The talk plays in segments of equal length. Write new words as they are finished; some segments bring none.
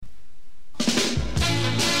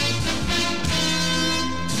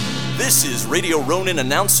This is Radio Ronin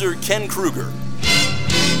announcer Ken Kruger.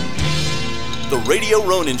 The Radio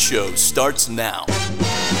Ronin Show starts now.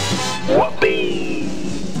 Whoopee!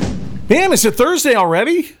 Man, is it Thursday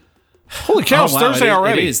already? Holy cow, it's Thursday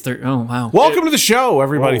already. It is. Wow. Welcome to the show,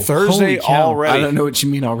 everybody. Thursday already. I don't know what you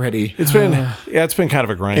mean already. It's been it's been kind of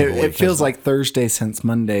a grind. It feels like Thursday since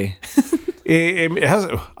Monday. It has.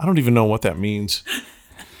 I don't even know what that means.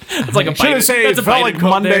 It's like a Should I say it felt like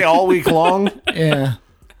Monday there. all week long? Yeah.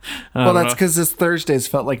 Well, that's because this Thursday's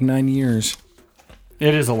felt like 9 years.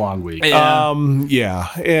 It is a long week. Yeah. Yeah,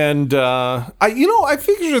 and I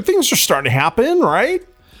think things are starting to happen, right?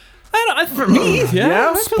 For me,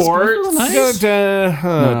 yeah. Sports. Nice.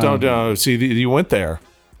 Don't see. You went there.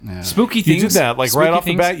 Spooky things. You did that like right off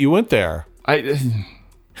the bat. You went there. I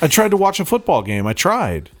tried to watch a football game. I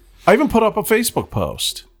tried. I even put up a Facebook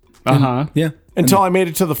post. Yeah. Until I made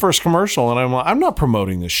it to the first commercial, and I'm like, I'm not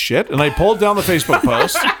promoting this shit. And I pulled down the Facebook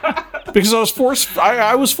post because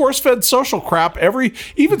I was force-fed social crap.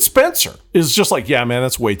 Even Spencer is just like, yeah, man,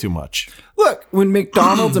 that's way too much. Look, when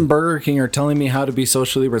McDonald's and Burger King are telling me how to be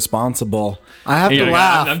socially responsible, I have to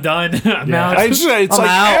laugh. I'm done. I'm out. It's like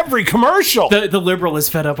out. every commercial. The liberal is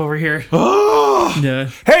fed up over here. Yeah.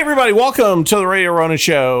 Hey, everybody, welcome to the Radio Ronin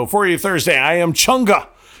Show for you Thursday. I am Chunga.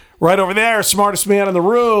 Right over there, smartest man in the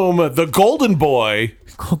room, the Golden Boy.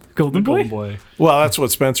 Golden boy. Well, that's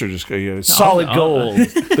what Spencer just got. Solid gold.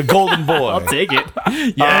 The Golden Boy. I'll take it.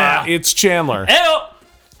 Yeah. It's Chandler.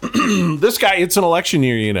 Ew. This guy, it's an election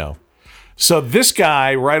year, you know. So this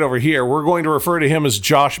guy right over here, we're going to refer to him as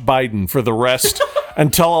Josh Biden for the rest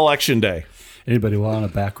until Election Day. Anybody want a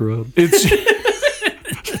back road?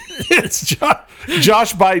 It's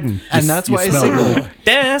Josh Biden. And that's why I say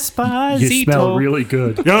Despacito. You smell really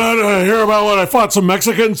good. You want to hear about when I fought some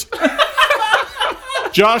Mexicans?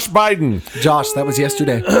 Josh Biden. Josh, that was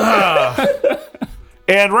yesterday.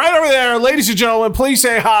 And right over there, ladies and gentlemen, please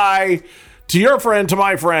say hi to your friend, to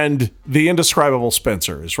my friend, the indescribable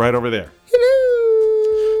Spencer is right over there.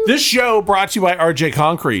 Hello. This show brought to you by RJ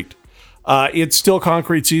Concrete. It's still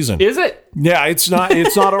concrete season. Is it? Yeah, it's not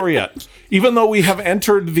over yet. Even though we have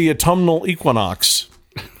entered the autumnal equinox.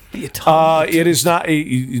 It is not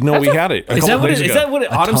we had it. Is that what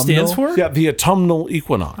autumn stands for? Yeah, the autumnal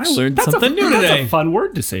equinox. I learned something new today. That's a fun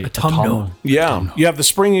word to say. Autumnal. Yeah, you have the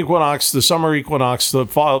spring equinox, the summer equinox, the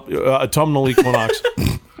fall autumnal equinox.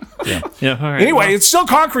 Yeah. All right. Anyway, it's still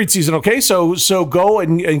concrete season, okay? So go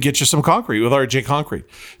and get you some concrete with RJ Concrete.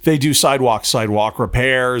 They do sidewalk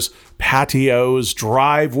repairs, patios,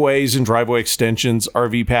 driveways and driveway extensions,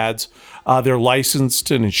 RV pads. They're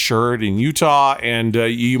licensed and insured in Utah, and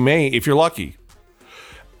you may, if you're lucky,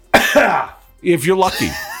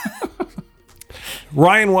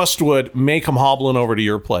 Ryan Westwood may come hobbling over to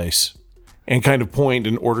your place and kind of point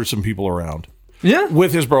and order some people around. Yeah.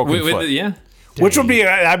 With his broken foot. Yeah. Which would be,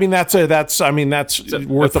 that's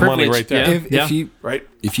worth the money right there. Yeah.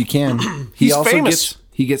 If you can. He's famous.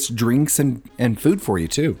 He gets drinks and food for you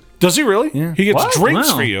too. Does he really? Yeah. He gets drinks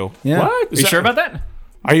Wow. for you. Yeah. What? Are you sure about that?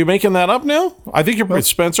 Are you making that up now? I think you're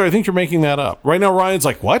Spencer. I think you're making that up. Right now, Ryan's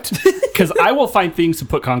like, what? Because I will find things to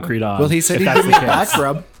put concrete on. Well, he said if he'd that's give me the a back case.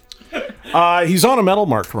 rub. He's on a Metal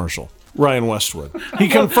Mart commercial. Ryan Westwood. He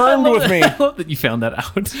confirmed with me I love that you found that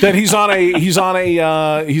out. that he's on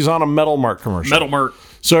a Metal Mart commercial. Metal Mart.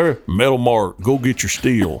 Sir, Metal Mart, go get your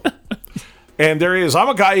steel. And there he is. I'm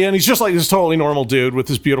a guy, and he's just like this totally normal dude with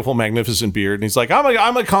this beautiful, magnificent beard. And he's like,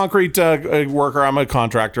 I'm a concrete worker. I'm a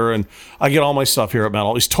contractor, and I get all my stuff here at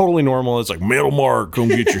Metal. He's totally normal. It's like, Metal Mart, come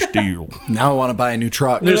get your steel. Now I want to buy a new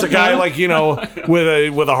truck. There's a guy like, with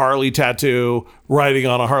a Harley tattoo, riding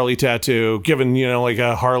on a Harley tattoo, giving, like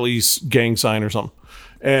a Harley's gang sign or something.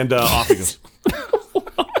 And off he goes.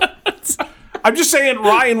 I'm just saying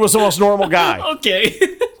Ryan was the most normal guy. Okay.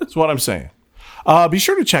 That's what I'm saying. Be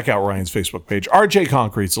sure to check out Ryan's Facebook page,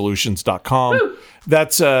 rjconcretesolutions.com.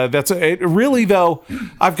 Really though,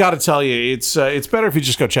 I've got to tell you, it's better if you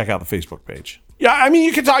just go check out the Facebook page. Yeah, I mean,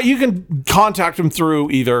 you can contact him through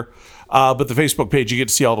either, but the Facebook page, you get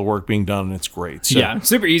to see all the work being done, and it's great. So, Yeah,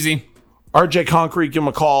 super easy. RJ Concrete, give him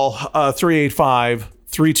a call,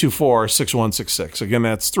 385-324-6166. Again,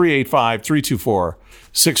 that's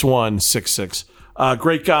 385-324-6166.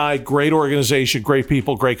 Great guy, great organization, great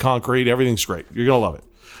people, great concrete. Everything's great. You're going to love it.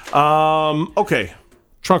 Okay.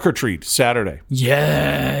 Trunk or Treat, Saturday.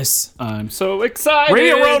 Yes. I'm so excited.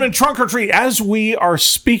 Radio Ronin Trunk or Treat. As we are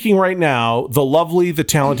speaking right now, the lovely, the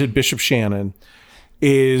talented Bishop Shannon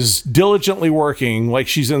is diligently working like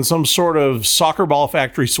she's in some sort of soccer ball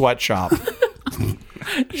factory sweatshop.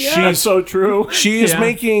 That's so true. She is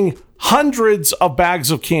making hundreds of bags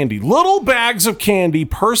of candy, little bags of candy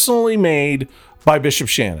personally made by Bishop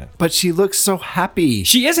Shannon. But she looks so happy.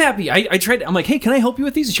 She is happy. I tried. I'm like, hey, can I help you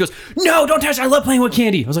with these? And she goes, no, don't touch. I love playing with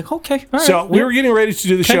candy. I was like, okay. All right. So we were getting ready to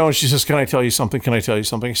do the show, and she says, "Can I tell you something? Can I tell you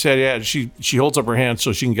something?" I said, "Yeah." She holds up her hand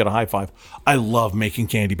so she can get a high five. I love making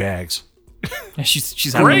candy bags. Yeah,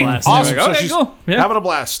 she's having a blast. Awesome. Like, So okay, she's cool. Yeah. having a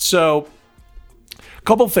blast. So, a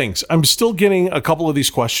couple of things. I'm still getting a couple of these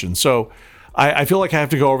questions. So, I feel like I have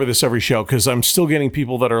to go over this every show because I'm still getting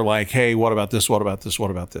people that are like, "Hey, what about this? What about this? What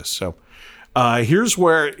about this?" So, I'll give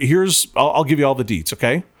you all the deets.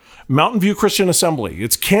 Okay, Mountain View Christian Assembly.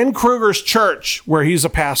 It's Ken Kruger's church where he's a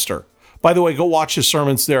pastor. By the way, go watch his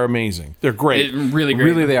sermons. They're amazing. They're great. Really great.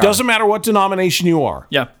 Really, they are. Doesn't matter what denomination you are.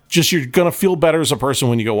 Yeah. Just you're going to feel better as a person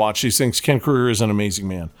when you go watch these things. Ken Kruger is an amazing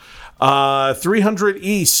man. 300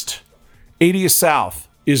 East, 80th South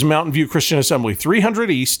is Mountain View Christian Assembly.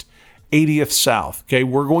 300 East, 80th South. Okay,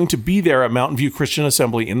 we're going to be there at Mountain View Christian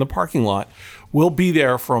Assembly in the parking lot. We'll be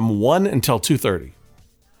there from 1 until 2:30.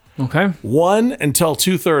 Okay. 1 until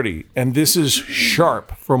 2:30, and this is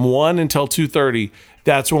sharp. From 1 until 2:30,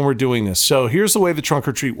 that's when we're doing this. So here's the way the trunk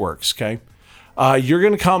or treat works, okay? You're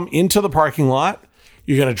going to come into the parking lot.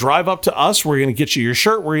 You're going to drive up to us. We're going to get you your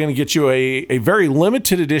shirt. We're going to get you a very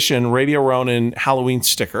limited edition Radio Ronin Halloween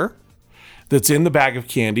sticker that's in the bag of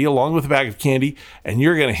candy, along with the bag of candy, and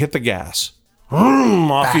you're going to hit the gas.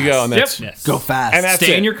 Off you go. And that's, Yes. Go fast. and that's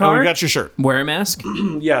Stay it. in your car. And we got your shirt. Wear a mask.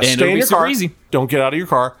 Yeah, And stay it'll in be your super car. easy. Don't get out of your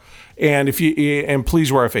car. And and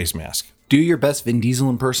please wear a face mask. Do your best Vin Diesel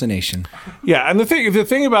impersonation. Yeah, and the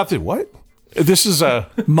thing about this is a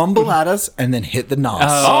Mumble at us and then hit the nos.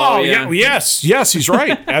 yes, he's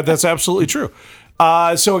right. That's absolutely true.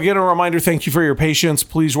 So again, a reminder: thank you for your patience.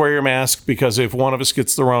 Please wear your mask because if one of us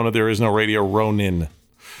gets the Rona, there is no Radio Ronin.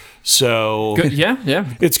 So Good. Yeah.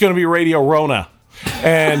 it's going to be Radio Rona,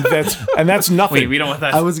 and that's nothing. Wait, we don't want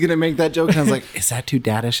that. I was gonna make that joke, and I was like, "Is that too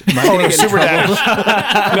daddish?" Am I Oh, gonna no, get in super trouble?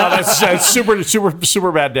 dad. No, that's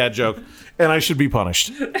super bad dad joke, and I should be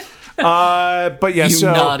punished. But yeah, You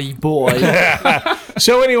so naughty boy.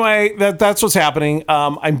 So anyway, that's what's happening.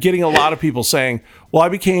 I'm getting a lot of people saying, "Well, I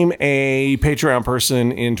became a Patreon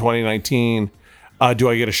person in 2019. Do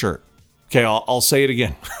I get a shirt?" Okay, I'll say it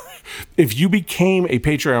again. If you became a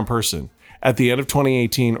Patreon person at the end of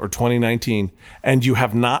 2018 or 2019 and you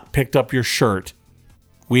have not picked up your shirt,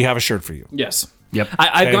 we have a shirt for you. Yes. Yep.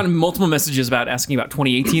 I've Okay. gotten multiple messages about asking about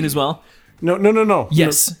 2018 as well. No.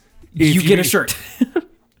 Yes. If You get a you- shirt.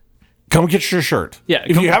 Come get your shirt. Yeah,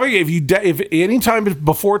 If come- if any time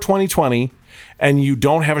before 2020 and you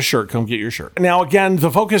don't have a shirt, come get your shirt. Now again, the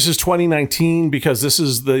focus is 2019 because this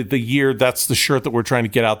is the year that's the shirt that we're trying to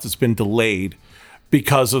get out that's been delayed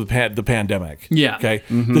because of the pandemic. Yeah. Okay.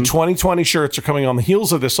 The 2020 shirts are coming on the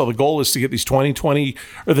heels of this, so the goal is to get these 2020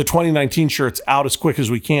 or the 2019 shirts out as quick as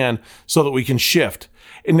we can so that we can shift.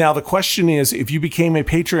 And now the question is, if you became a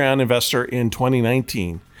Patreon investor in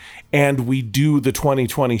 2019 and we do the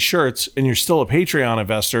 2020 shirts and you're still a Patreon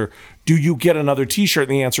investor, do you get another t-shirt?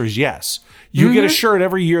 And the answer is yes. You get a shirt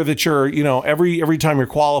every year that you're, every time you're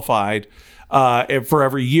qualified, for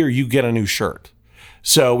every year you get a new shirt.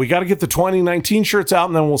 So we got to get the 2019 shirts out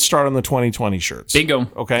and then we'll start on the 2020 shirts. Bingo.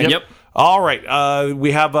 Okay. Yep. All right.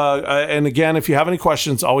 We have, and again, if you have any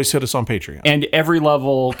questions, always hit us on Patreon. And every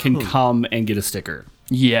level can come and get a sticker.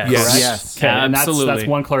 Yes. Yes. Okay, and Absolutely. that's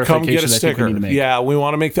one Come clarification get a I think we sticker. need to make. Yeah, we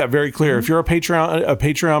want to make that very clear. If you're a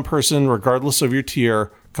Patreon person, regardless of your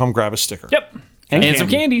tier, come grab a sticker. Yep. And some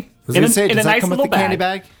candy. I was gonna say, in a does that nice come with the little candy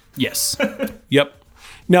bag? Yes. Yep.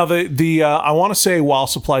 Now the I want to say while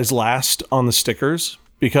supplies last on the stickers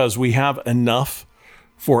because we have enough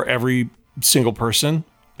for every single person.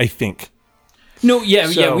 I think. No, yeah,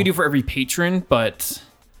 So- we do for every patron, but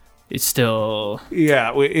it's still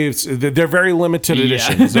Yeah, they're very limited Yeah.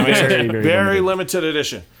 editions. Very, very limited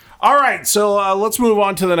edition. All right, so let's move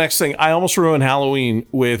on to the next thing. I almost ruined Halloween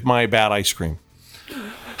with my bad ice cream.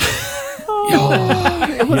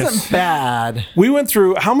 It wasn't bad. We went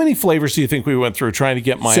through, how many flavors do you think we went through trying to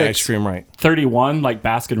get my 6. ice cream right? 31, like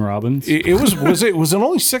Baskin Robbins. Was it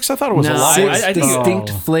only 6? I thought it was a No, lot. I- 6 I think- distinct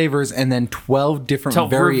flavors and then 12 different 12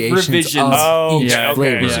 variations revisions. of Oh, each okay, okay.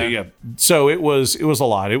 flavor. So, yeah. So it was a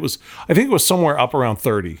lot. I think it was somewhere up around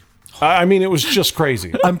 30. I mean, it was just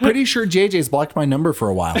crazy. I'm pretty sure JJ's blocked my number for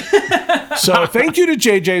a while. So thank you to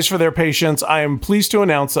JJ's for their patience. I am pleased to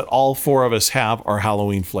announce that all 4 of us have our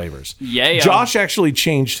Halloween flavors. Yeah. Josh actually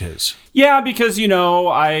changed his. Yeah, because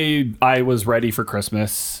I was ready for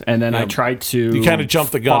Christmas, and then I tried to You kinda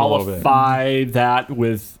jumped the gun a little bit. qualify that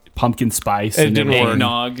with pumpkin spice. It and didn't everything.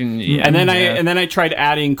 work. eggnog And then I tried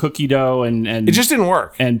adding cookie dough and It just didn't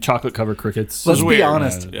work. and chocolate covered crickets. Let's weird. be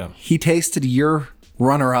honest. Yeah. He tasted your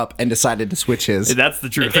runner-up and decided to switch his. That's the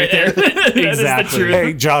truth right there. Exactly.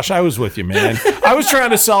 Hey, Josh, I was with you, man. I was trying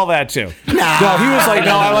to sell that too. No, he was like,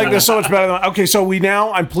 no, I like this so much better than. Okay, so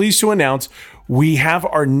I'm pleased to announce we have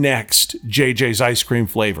our next JJ's ice cream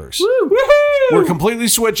flavors. We're completely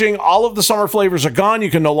switching. All of the summer flavors are gone. You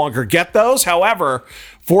can no longer get those. However,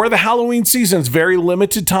 for the Halloween season, it's very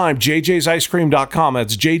limited time. JJ'sIceCream.com.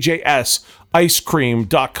 That's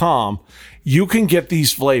JJ'sIceCream.com. You can get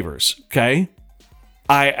these flavors. Okay.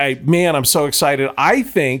 Man, I'm so excited. I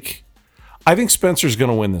think Spencer's going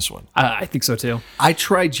to win this one. I think so too. I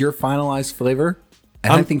tried your finalized flavor,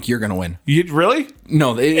 and I think you're going to win. You really?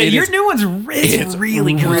 No, Your new one's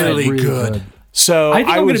really good. really good. So I think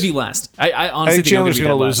I'm going to be last. I honestly think I'm going Chandler's to be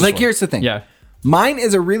gonna dead lose last. this Like, one. here's the thing. Yeah. Mine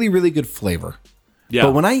is a really, really good flavor. Yeah.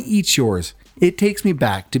 But when I eat yours, it takes me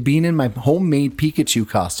back to being in my homemade Pikachu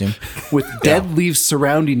costume with dead leaves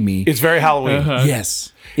surrounding me. It's very Halloween.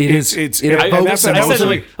 Yes. It is. it's- It I- and evokes that's- and I that was said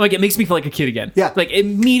like- like it makes me feel like a kid again. Yeah. Like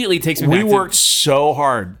immediately takes me We back. worked so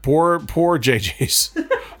hard. Poor JJ's.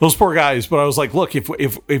 Those poor guys. But I was like, look,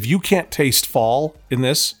 if you can't taste fall in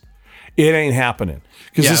this, it ain't happening.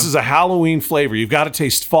 Because this Yeah. is a Halloween flavor. You've got to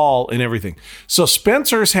taste fall and everything. So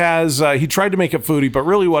Spencer's has, he tried to make it foodie, but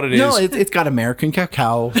really what it is, No, it's got American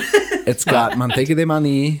cacao. It's got manteca de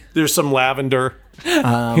maní. there's some lavender,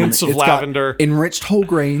 hints of It's got lavender. enriched whole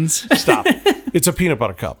grains. Stop. It's a peanut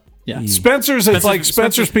butter cup. Yeah. Spencer's, it's like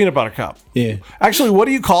Spencer's peanut butter cup. Yeah. Actually, what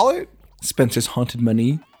do you call it? Spencer's haunted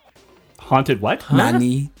money. Haunted what?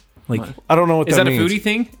 Nani. Like, I don't know what Is that that a means. foodie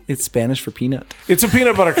thing? it's Spanish for peanut. It's a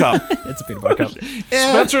peanut butter cup. It's a peanut butter cup.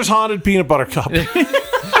 Spencer's Haunted Peanut Butter Cup.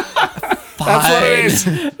 That's what it is.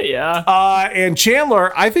 Yeah. And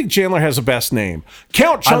Chandler, I think Chandler has the best name.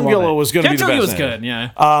 Count Chungula was going to be the Count best Chunga was name. good.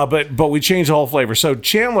 Yeah. But we changed the whole flavor. So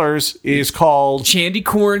Chandler's is called Candy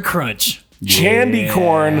corn crunch. Candy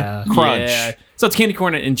Corn Crunch. Yeah. So it's candy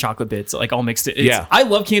corn and chocolate bits, like all mixed. Yeah. I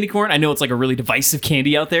love candy corn. I know it's like a really divisive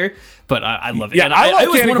candy out there, but I love it. Yeah, and I love it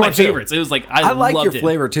was candy one of my corn too. favorites. It was like I like loved your it.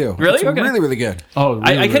 flavor too. Really? It's Okay. really, really good. Oh, really,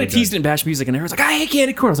 I kind really of teased it in Bash Music, and everyone's like, "I hate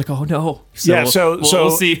candy corn." I was like, "Oh no." So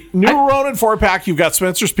we'll see. New Ronin 4-pack, you've got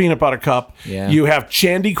Spencer's Peanut Butter Cup. Yeah. You have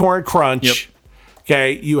Candy Corn Crunch. Yep.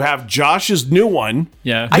 Okay. You have Josh's new one.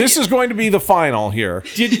 Yeah. This is going to be the final here.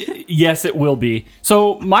 Yes, it will be.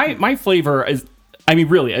 So my flavor is, I mean,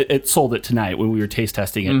 really, it sold it tonight when we were taste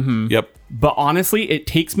testing it. Mm-hmm. Yep. But honestly, it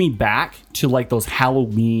takes me back to like those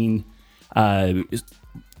Halloween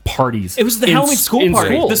parties. It was the in Halloween s- school in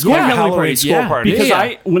party. school. The school Yeah, Halloween Halloween party. school Yeah. party. because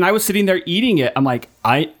Yeah. when I was sitting there eating it, I'm like,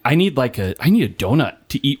 I need a donut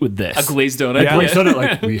to eat with this. A glazed donut. Yeah. Glazed donut,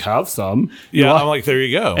 like we have some. Yeah. I'm like, there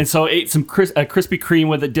you go. And so I ate some Krispy Kreme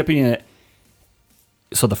with it, dipping in it.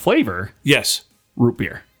 So the flavor, yes. root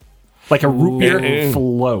beer, like a root beer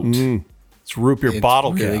float. It's root beer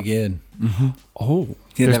bottle really cap. good. Oh,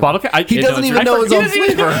 He there's never- bottle cap. He doesn't even know his own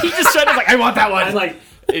flavor. He just tried to like, I want that one. Like,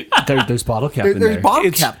 there's bottle cap in There's there. bottle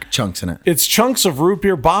It's- cap chunks in it. It's chunks of root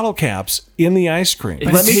beer bottle caps in the ice cream.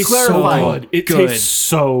 Let me tastes clarify. So good. It Good. tastes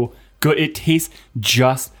so good. It tastes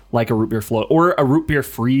just like a root beer float or a root beer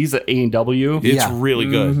freeze at A&W. It's Yeah. really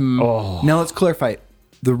good. Now let's clarify.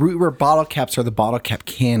 The root beer bottle caps are the bottle cap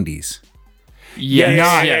candies. Yes.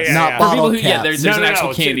 Yeah, yes. yeah, Not yeah. For bottle people who, caps. yeah, there's an actual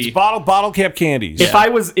it's, candy. It's bottle cap candies. If I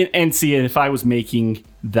was if I was making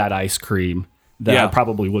that ice cream, then Yeah. I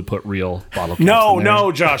probably would put real bottle caps No, in there.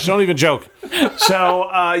 no, Josh, don't even joke. So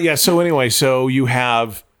anyway, so you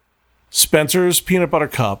have Spencer's Peanut Butter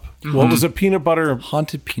Cup. What was it? Peanut butter.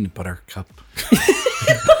 Haunted peanut butter cup.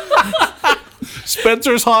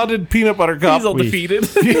 Spencer's Haunted Peanut Butter Cup. He's undefeated.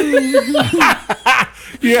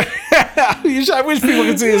 Yeah. I wish people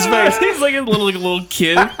could see his face. He's like a little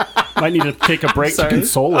kid. Might need to take a break to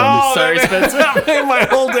console him. Oh, Sorry, that Spencer. That made my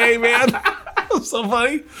whole day, man. So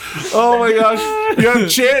funny. Oh my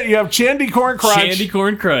gosh. You have Chandy Corn Crunch. Candy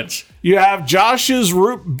corn crunch. You have Josh's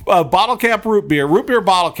bottle cap root beer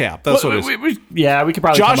bottle cap. That's what it is. Yeah, we could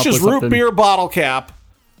probably come up Josh's with root something. beer bottle cap.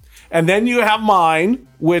 And then you have mine,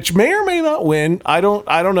 which may or may not win. I don't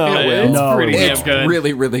know. It's No, pretty damn It's good.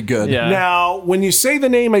 really, really good. Yeah. Now, when you say the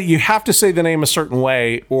name, you have to say the name a certain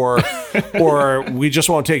way, or we just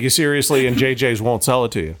won't take you seriously, and JJ's won't sell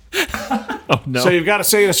it to you. Oh no. So you've got to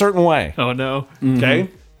say it a certain way. Oh no. Okay.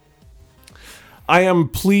 I am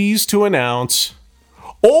pleased to announce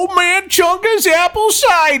Old Man Chunga's apple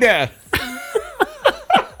cider.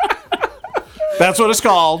 That's what it's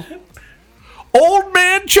called. Old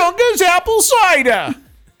Man Chunga's apple cider.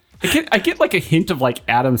 I get like a hint of like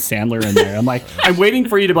Adam Sandler in there. I'm like, I'm waiting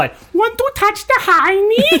for you to be like, want to touch the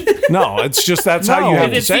hiney? No, it's just that's how you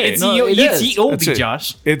have to It's say it's it. No, it it's is. oldie, That's it.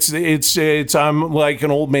 Josh. It's I'm like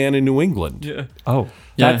an old man in New England. Oh,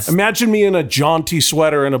 Yes. Imagine me in a jaunty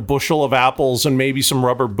sweater and a bushel of apples and maybe some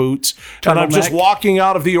rubber boots. And I'm just Turtleneck. walking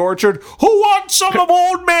out of the orchard. Who wants some of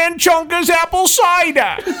old man Chunga's apple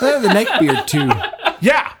cider? They have the neck beard too.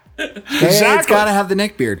 Yeah. It's Exactly. got to have the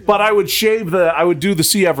neck beard. But I would do the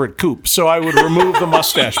C. Everett coupe. So I would remove the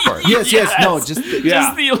mustache part. Yes. No, just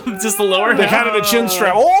Yeah. Just the lower The half. kind of the chin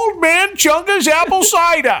strap. Old man Chunga's apple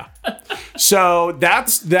cider. So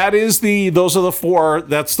those are the four.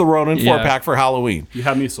 That's the Ronin Yeah. 4-pack for Halloween. You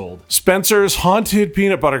have me sold. Spencer's Haunted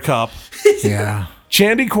Peanut Butter Cup, yeah.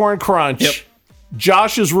 Chandy Corn Crunch, Yep.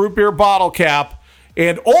 Josh's Root Beer Bottle Cap,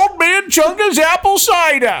 and Old Man Chunga's Apple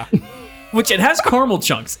Cider. Which it has caramel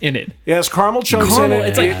chunks in it. It has caramel chunks Caramel, in it.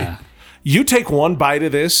 it's like- You take one bite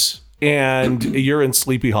of this, and you're in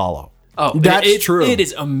Sleepy Hollow. Oh, That's true. It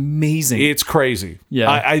is amazing. It's crazy.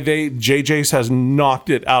 Yeah. JJ's has knocked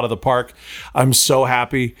it out of the park. I'm so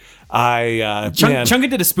happy. Chunga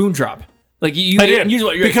did a spoon drop. Like you I did,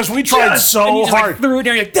 you're because like, we tried "Yes!" so and you just, hard. Like, threw it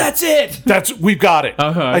down. You're like, that's it. We've got it.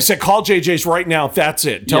 Uh-huh. I said, call JJ's right now. That's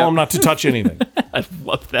it. Tell Yep. him not to touch anything. I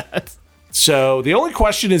love that. So the only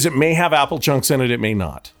question is, it may have apple chunks in it. It may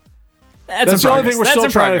not. That's the only thing we're still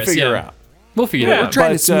trying to figure out. We'll figure Yeah. it We're out. trying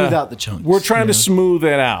to But, smooth out the chunks. We're trying to smooth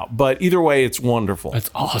it out. But either way, it's wonderful. That's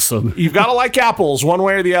awesome. You've got to like apples one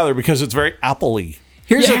way or the other because it's very apple-y.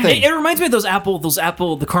 Here's Yeah, the thing. it reminds me of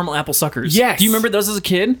the caramel apple suckers. Yes. Do you remember those as a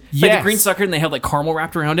kid? Like Yes. the green sucker and they have like caramel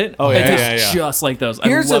wrapped around it? Oh, yeah, It tastes yeah, yeah. just like those.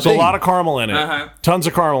 Here's the I love There's thing. a lot of caramel in it. Uh-huh. Tons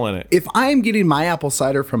of caramel in it. If I am getting my apple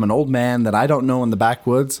cider from an old man that I don't know in the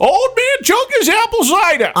backwoods, Old Man Chunga's apple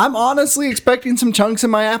cider. I'm honestly expecting some chunks in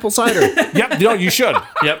my apple cider. Yep, no, you should.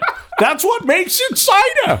 Yep. That's what makes it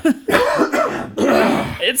cider.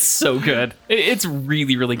 It's so good. It's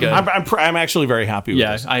really, really good. I'm actually very happy with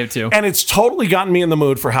yeah, this. I have too. And it's totally gotten me in the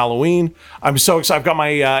mood for Halloween. I'm so excited. I've got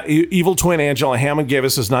my evil twin Angela Hammond gave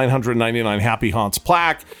us his 999 Happy Haunts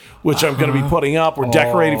plaque, which I'm going to be putting up. We're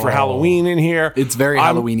decorating for Halloween in here. It's very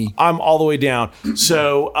Halloween-y. I'm all the way down.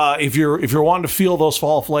 So if you're wanting to feel those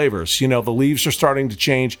fall flavors, the leaves are starting to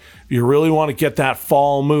change. If you really want to get that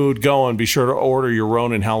fall mood going, be sure to order your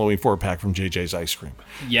Ronin Halloween 4-pack from JJ's Ice Cream.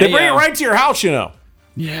 Yeah, They bring yeah. it right to your house,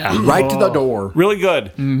 Yeah. Right to the door. Really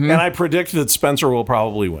good. And I predict that Spencer will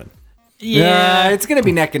probably win. Yeah, it's going to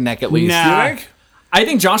be neck and neck at least. Nah. You think? I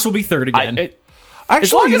think Josh will be third again. Actually,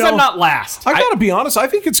 As long as I'm not last. I gotta be honest. I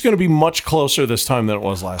think it's going to be much closer this time than it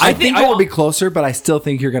was last I time. think it will be closer, but I still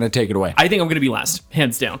think you're going to take it away. I think I'm going to be last,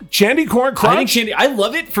 hands down. Chandy Corn I think Crunch. Shandy. I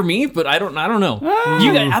love it for me, but I don't know.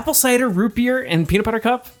 You got apple cider, root beer, and peanut butter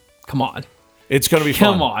cup. Come on. It's going to be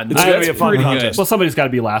fun. Come on. It's going to be That's a fun pretty good. contest. Well, somebody's got to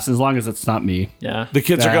be last, as long as it's not me. Yeah. The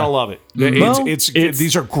kids are Yeah. going to love it.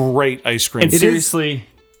 These are great ice cream. And seriously,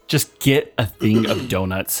 just get a thing of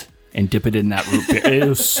donuts and dip it in that root beer. It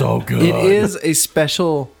is so good. It is a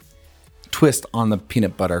special twist on the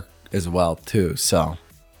peanut butter as well, too. So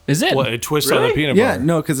Is it? Well, a twist on the Really? peanut yeah, butter.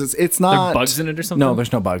 no, because it's not bugs in it or something? No,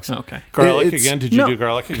 there's no bugs. Oh, okay. Garlic It's- again? Did you no. do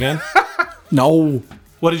garlic again? No,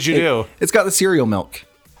 What did you do? it's got the cereal milk.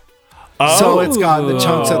 So it's got the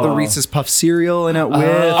chunks of the Reese's Puff cereal in it with.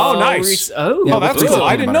 Oh, nice. Reese- oh. Yeah, Oh, that's with cool. Reese's I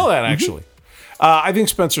peanut didn't butter. know that, actually. I think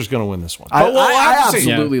Spencer's going to win this one. I, But we'll I have to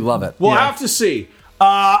see. absolutely love it. We'll have to see.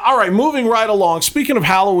 All right, moving right along. Speaking of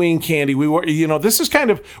Halloween candy, we were, this is kind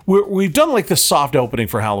of we've done like the soft opening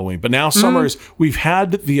for Halloween, but now summer's we've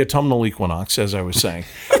had the autumnal equinox, as I was saying.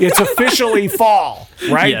 It's officially fall,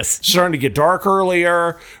 right? Yes. Starting to get dark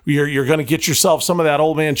earlier. You're going to get yourself some of that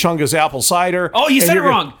old man Chunga's apple cider. Oh, you And said you're it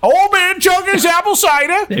gonna- wrong. Old man Chunga's apple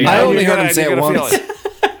cider. you I go. only You're heard him gonna- say you're it gonna feel once.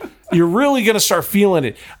 You're really going to start feeling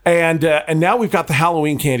it, and now we've got the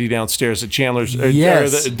Halloween candy downstairs that Chandler's,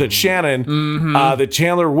 Yes. that Shannon, that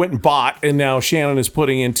Chandler went and bought, and now Shannon is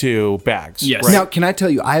putting into bags. Yes. right? Now, can I tell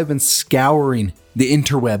you, I have been scouring the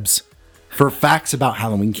interwebs for facts about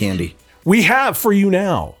Halloween candy. We have for you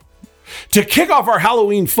now to kick off our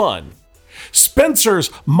Halloween fun. Spencer's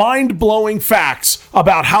mind-blowing facts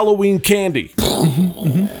about Halloween candy.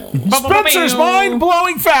 Spencer's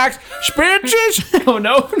mind-blowing facts. Spencer's. Oh,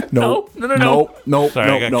 no. No. Sorry,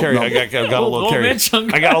 I got carried. I got a little Old man carried.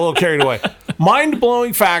 Chunga. I got a little carried away.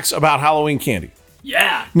 Mind-blowing facts about Halloween candy.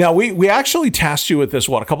 Yeah. Now, we actually tasked you with this,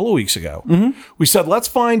 a couple of weeks ago. We said, let's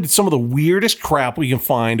find some of the weirdest crap we can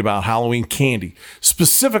find about Halloween candy,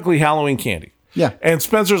 specifically Halloween candy. Yeah. And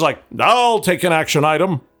Spencer's like, I'll take an action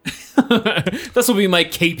item. This will be my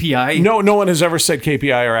KPI. No one has ever said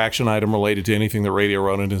KPI or action item related to anything that Radio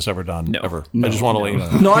Ronin has ever done. Ever. I just want to let you know.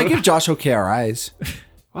 No, I give Josh OKRIs.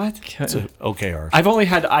 What? OKR. I've only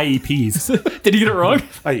had IEPs. Did you get it wrong?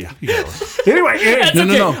 Yeah, you got it. Anyway, That's no,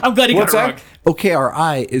 okay. no. I'm glad you What's got it that? wrong.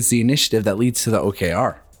 OKRI is the initiative that leads to the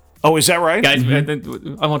OKR. Oh, is that right? Guys,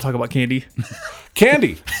 I want to talk about candy.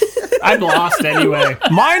 Candy. I'm lost anyway.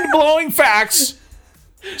 Mind-blowing facts.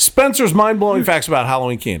 Spencer's mind-blowing facts about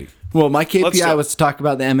Halloween candy. Well, my Let's go. KPI was to talk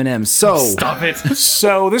about the M&Ms. So Stop it.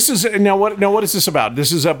 So this is now what is this about?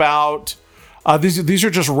 This is about these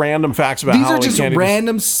are just random facts about these are Halloween just candy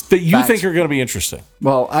random that you facts. think are going to be interesting.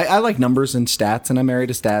 Well, I like numbers and stats, and I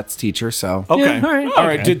married a stats teacher, so Okay. Yeah, all right. All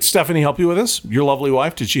right. Did Stephanie help you with this? Your lovely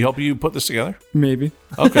wife? Did she help you put this together? maybe.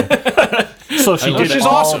 Okay. So she did She's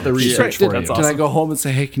all awesome. the She's research great. for you. Can I go home and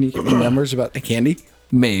say, hey, can you give me numbers about the candy?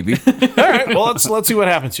 Maybe. All right. Well, let's see what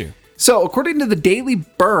happens here. So, according to the Daily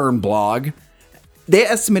Burn blog, they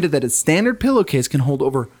estimated that a standard pillowcase can hold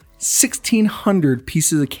over 1,600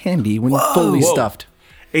 pieces of candy when fully stuffed.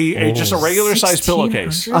 Just a regular sized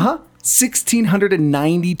pillowcase.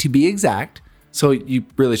 1,690 to be exact. So you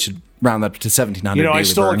really should round up to 1,700. You know, I Daily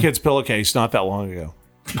stole Burn. a kid's pillowcase not that long ago.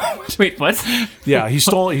 Wait, what? Yeah, he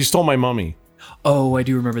stole my mummy. Oh, I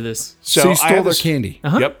do remember this. So you I stole had their this- candy.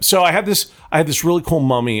 Yep. So I had this really cool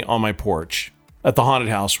mummy on my porch at the haunted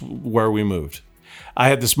house where we moved. I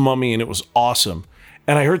had this mummy and it was awesome.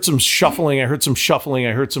 And I heard some shuffling. And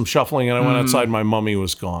I went outside. My mummy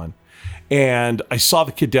was gone. And I saw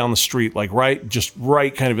the kid down the street, like right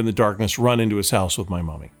kind of in the darkness, run into his house with my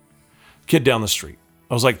mummy. Kid down the street.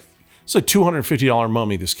 I was like, it's a $250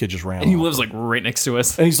 mummy this kid just ran And he off. lives like right next to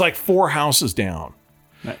us. And he's like 4 houses down.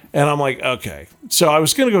 And I'm like, okay. So I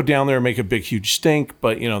was going to go down there and make a big, huge stink.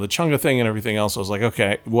 But, the Chunga thing and everything else, I was like,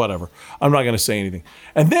 okay, whatever. I'm not going to say anything.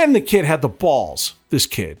 And then the kid had the balls, this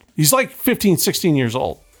kid. He's like 15, 16 years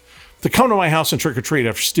old, to come to my house and trick or treat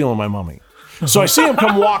after stealing my mummy. So I see him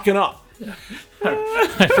come walking up.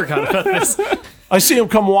 I forgot about this. I see him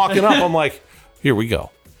come walking up. I'm like, here we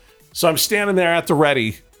go. So I'm standing there at the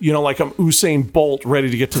ready, like I'm Usain Bolt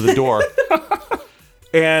ready to get to the door.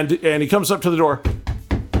 and he comes up to the door.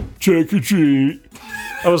 Trick or treat.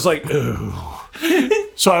 I was like, ooh.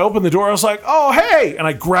 So I opened the door. I was like, oh, hey. And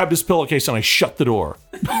I grabbed his pillowcase and I shut the door.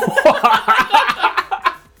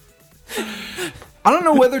 I don't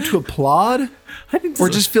know whether to applaud or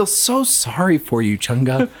just feel so sorry for you,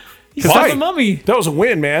 Chunga. He's not the mummy. That was a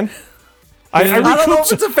win, man. I don't know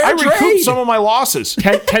if it's a fair recouped trade. some of my losses.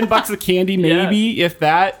 $10 of candy, maybe, if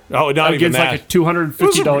that. Oh, not even against that. like a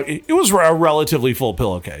 $250. It was a relatively full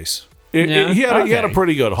pillowcase. He had a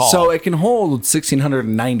pretty good haul. So it can hold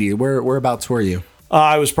 1,690. Whereabouts were you?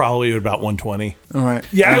 I was probably about 120. All right.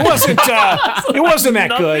 Yeah, it wasn't. It wasn't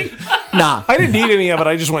that good. Nah. I didn't eat any of it.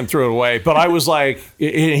 I just went and threw it away. But I was like,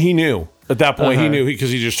 he knew at that point. He knew because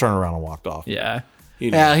he just turned around and walked off. Yeah.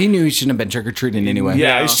 Yeah, he knew he shouldn't have been trick or treating anyway.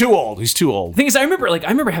 Yeah, he's too old. He's too old. The thing is, I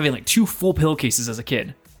remember having like 2 full pillowcases as a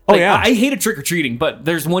kid. Oh, Like, yeah. I hated trick or treating, but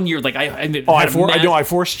there's one year like I I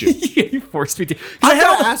forced you. Yeah, you forced me to. 'Cause I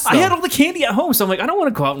gotta I ask, had though. all the candy at home, so I'm like, I don't want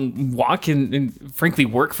to go out and walk and frankly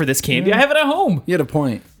work for this candy. I have it at home. You had a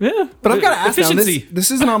point. Yeah, But I've got to ask now, efficiency. this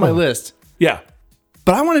isn't on my list. Yeah.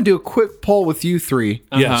 But I want to do a quick poll with you three.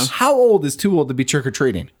 Yes. How old is too old to be trick or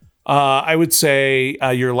treating? I would say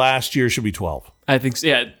your last year should be 12. I think so,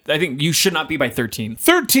 yeah. I think you should not be by 13.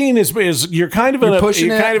 13 is you're kind of in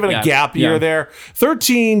pushing it. a gap year Yeah. there.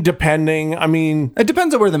 13, depending. I mean, It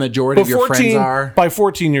depends on where the majority of your friends are. by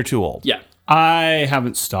 14, you're too old. Yeah. I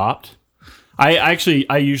haven't stopped.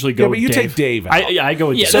 I usually go Yeah, but with you Dave. take Dave out. I go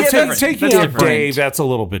with Yeah, Dave. So that's different. taking That's out different. Dave, that's a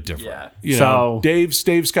little bit different. Yeah. You So- know,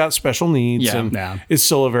 Dave's got special needs, Yeah. and Yeah. it's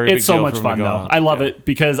still a very It's big so deal much for him fun to go though. on. I love it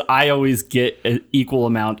because I always get an equal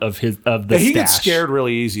amount of the He stash. gets scared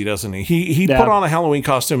really easy, doesn't he? He Yeah. put on a Halloween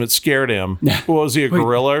costume. It scared him. What was he, a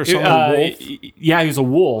gorilla or something? A wolf? Yeah, he was a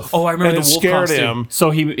wolf. Oh, I remember And the it wolf scared costume. him.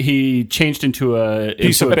 So he changed into a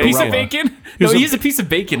Piece of into bacon. Piece of Gorilla. bacon? No, he's a piece of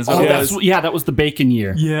bacon. Is what Oh, it that's was. that was the bacon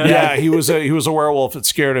year. Yeah, he was a werewolf. It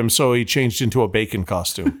scared him, so he changed into a bacon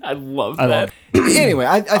costume. I love I that. love Anyway,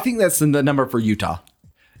 I think that's the number for Utah.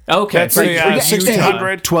 Okay. That's pretty the good.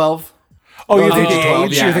 1600. 12. Oh, you're Oh, thinking age, age.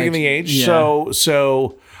 12, You're yeah, thinking the age. Yeah.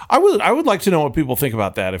 So I would like to know what people think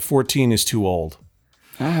about that. If 14 is too old,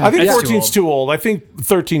 I think It's 14 is too too old. I think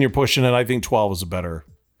 13 you're pushing it. I think 12 is a better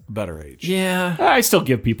age. Yeah. I still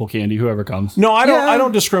give people candy, whoever comes. No, I don't. Yeah. I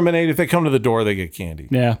don't discriminate. If they come to the door, they get candy.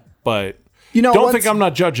 Yeah. But You know, don't once- think I'm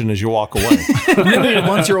not judging as you walk away.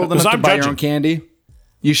 Once you're old enough to I'm buy your judging. own candy,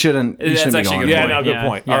 you shouldn't. You That's shouldn't be actually going good. yeah, for it. no, good Yeah.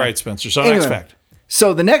 point. Yeah. All right, Spencer. So Anyway. next fact.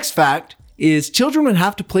 So the next fact is children would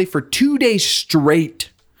have to play for 2 days straight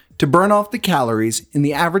to burn off the calories in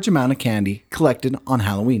the average amount of candy collected on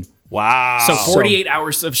Halloween. Wow. So 48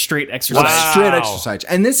 hours of straight exercise. Wow. Straight exercise.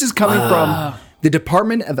 And this is coming from the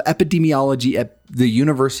Department of Epidemiology at the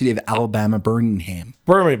University of Alabama, Birmingham.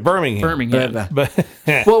 Birmingham. But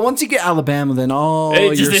Well, once you get Alabama, then all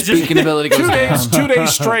It your just- speaking ability goes down. 2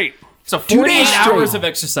 days straight. So 2 days 48 straight. hours of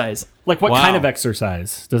exercise. Like what Wow. kind of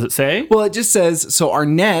exercise? Does it say? Well, it just says, so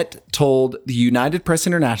Arnett told the United Press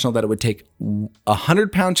International that it would take a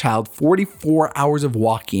 100-pound child 44 hours of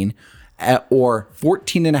walking or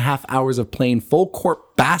 14 and a half hours of playing full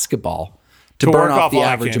court basketball to burn work off off the all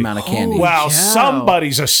that average candy. amount of candy. Wow,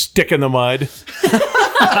 somebody's a stick in the mud.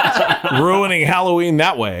 Ruining Halloween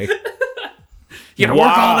that way. You gotta work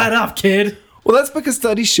all Wow. that up, kid. Well, that's because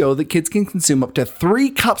studies show that kids can consume up to 3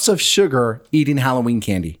 cups of sugar eating Halloween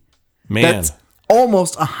candy. Man. That's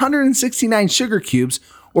almost 169 sugar cubes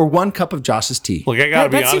or 1 cup of Josh's tea. Look, I gotta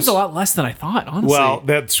That be honest. seems a lot less than I thought, honestly. Well,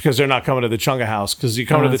 that's because they're not coming to the Chunga house. Because you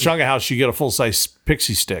come to the Chunga house, you get a full-size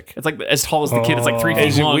pixie stick. it's like as tall as the kid. It's like 3 feet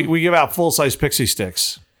As in, long. we give out full-size pixie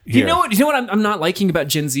sticks. You know what I'm not liking about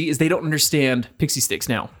Gen Z is they don't understand pixie sticks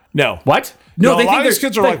now. No. What? No, they a lot think of these they're-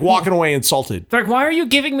 kids are like walking away insulted. They're like, why are you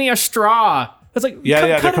giving me a straw? It's like, Yeah, cut,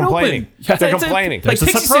 yeah, cut they're it complaining. open. They're It's a- complaining. Like There's a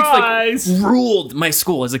pixie sticks surprise. like ruled my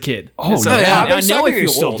school as a kid. Oh, So, no. Yeah, I I know I they feel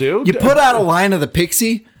still old. do. You put out a line of the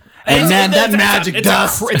pixie, and then that magic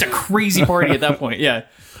dust. It's a crazy party at that point. Yeah,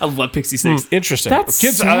 I love pixie sticks. Interesting. That's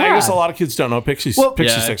kids. I guess a sad. lot of kids don't know pixie Well,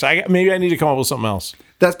 pixie yeah. sticks. Maybe I need to come up with something else.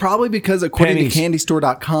 That's probably because, according Pennies. to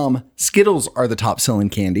CandyStore.com, Skittles are the top selling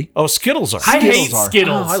candy. Oh, Skittles are. I hate Skittles are-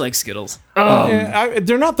 Skittles. Oh, I like Skittles.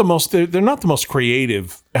 They're not the most. They're not the most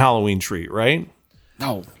creative Halloween treat, right?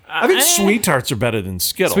 No. I think Sweet Tarts are better than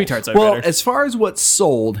Skittles. Sweet tarts are Well, better. as far as what's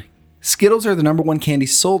sold, Skittles are the number 1 candy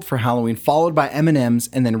sold for Halloween, followed by M&Ms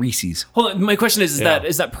and then Reese's. Hold on, my question is Yeah.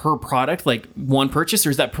 that per product, like one purchase, or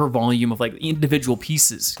is that per volume of like individual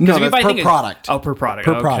pieces? 'Cause No, if you that's buy a per thing of- product. Oh, per product.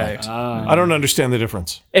 Per okay. product. I don't understand the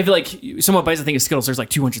difference. If like someone buys a thing of Skittles, there's like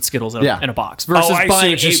 200 Skittles in, Yeah. in a box versus I see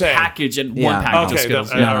buying what you're a saying. package and Yeah. one package Okay, of Skittles.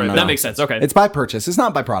 that- Yeah, no, no, that no. makes sense. Okay. It's by purchase. It's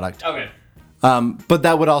not by product. okay. But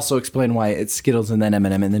that would also explain why it's Skittles and then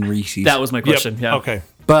M&M and then Reese's. That was my question. Yeah. Okay.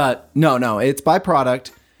 But no, it's by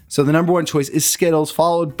product. So the number 1 choice is Skittles,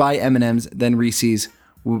 followed by M&Ms, then Reese's,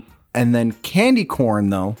 and then candy corn.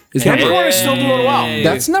 Though is Candy number, corn is still doing well.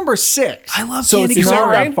 that's number 6. I love so candy it's not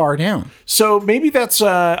corn. that far down. So maybe that's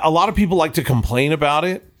a lot of people like to complain about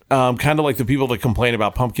it. Kind of like the people that complain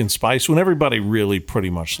about pumpkin spice when everybody really pretty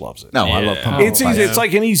much loves it. No, I love pumpkin It's spice. easy. It's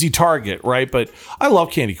like an easy target, right? But I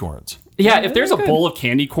love candy corns. Yeah, if there's a bowl of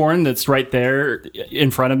candy corn that's right there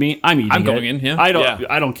in front of me, I'm eating I'm it. going in, yeah. I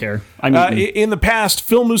don't care. I'm eating. In the past,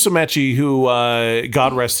 Phil Musumeci, who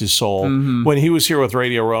God rest his soul, when he was here with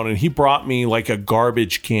Radio Ronin, he brought me like a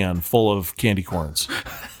garbage can full of candy corns.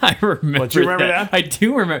 I remember. Do you remember that? I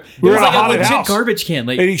do remember. It were was in a like a haunted legit house. garbage can.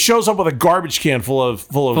 Like And he shows up with a garbage can full of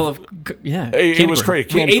full of yeah. It candy was corn.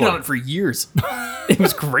 great, We candy ate corn. on it for years. It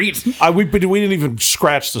was great. we didn't even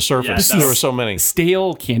scratch the surface. Yeah, There were so many.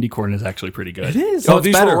 Stale candy corn is actually pretty good. It is. Oh, it's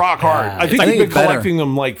these better. were rock hard. I think I we've think been it's better. collecting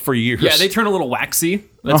them like for years. Yeah, they turn a little waxy.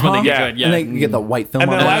 That's when they get Yeah. good. Yeah. And then you get the white film And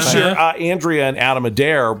on then the last outside. year, Andrea and Adam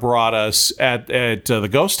Adair brought us at the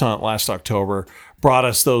Ghost Hunt last October. Brought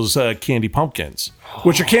us those candy pumpkins,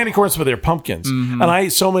 which are candy corns, but they're pumpkins. And I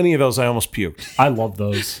ate so many of those, I almost puked. I love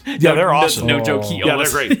those. Yeah, they're awesome. No joke. He Yeah, they're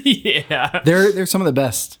almost- great. Yeah. They're some of the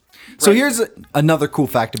best. So here's another cool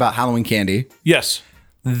fact about Halloween candy. Yes.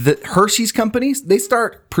 The Hershey's companies, they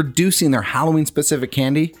start producing their Halloween specific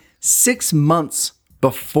candy 6 months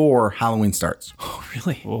before Halloween starts.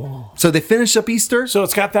 Really? So they finish up Easter So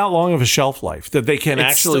it's got that long of a shelf life that they can It's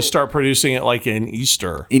actually still- start producing it like in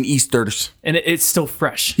Easter. in Easters. And it's still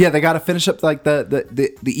fresh. Yeah, they got to finish up like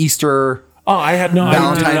the Easter Oh, I had no idea.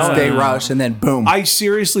 Valentine's Day rush, and then boom. I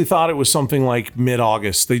seriously thought it was something like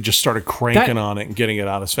mid-August. They just started cranking on it and getting it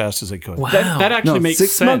out as fast as they could. Wow. That actually no, makes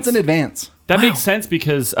 6 sense. months in advance. That makes sense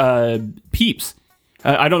because Peeps.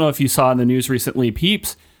 I don't know if you saw in the news recently.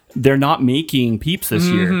 Peeps. They're not making Peeps this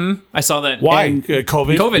year. I saw that. Why? And-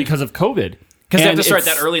 COVID? Because of COVID. Because they have And to start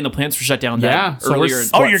it's- that early and the plants were shut down Yeah, that so earlier. we're-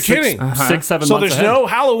 Oh, what, you're kidding. 6, 7 So months there's ahead. no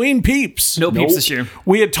Halloween peeps. No peeps this year.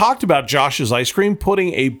 We had talked about Josh's ice cream,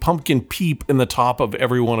 putting a pumpkin peep in the top of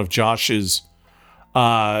every one of Josh's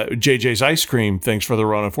JJ's ice cream things for the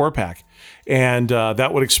Ronin 4-pack. And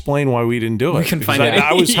that would explain why we didn't do it. couldn't Because find it.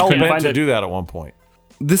 I was You hell couldn't bent find to it. do that at one point.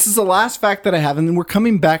 This is the last fact that I have, and then we're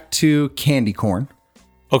coming back to candy corn.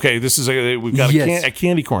 Okay, this is we've got Yes. a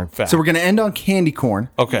candy corn fact. So we're going to end on candy corn.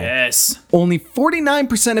 okay. Yes. Only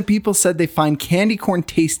 49% of people said they find candy corn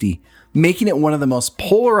tasty, making it one of the most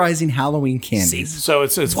polarizing Halloween candies. So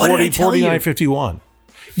it's What did I 40, tell 49, you? 51.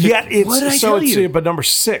 Yet it's What did I so tell it's you? but number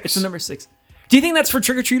 6. It's the number 6. Do you think that's for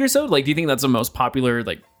trick or treaters though? Like, do you think that's the most popular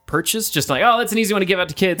like purchase. Just like, oh, that's an easy one to give out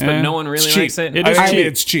to kids, but no one really It's likes cheap. it. It is I mean, cheap.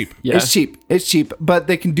 it's cheap. Yeah. It's cheap, but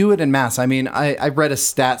they can do it in mass. I mean, I read a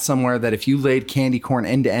stat somewhere that if you laid candy corn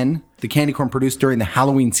end to end, the candy corn produced during the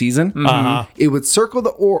Halloween season, it would circle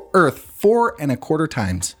the Earth 4.25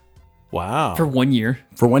 times Wow. For 1 year.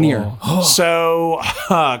 for 1 year. So,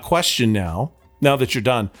 question now that you're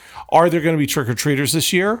done, are there going to be trick-or-treaters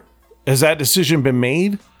this year? Has that decision been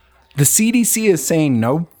made? The CDC is saying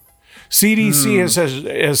no, CDC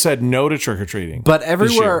has said no to trick-or-treating. but this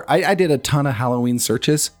everywhere year. I did a ton of Halloween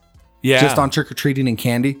searches Yeah. just on trick or treating and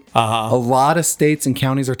candy. A lot of states and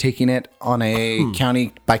counties are taking it on a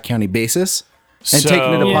county by county basis and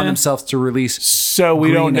taking it upon Yeah. themselves to release So we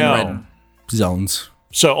green don't and know. red zones.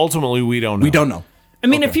 So ultimately, we don't know. We don't know. I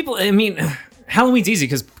mean, if people, Halloween's easy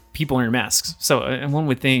because people are in masks. So one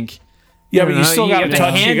would think. Yeah, but you still You got to have to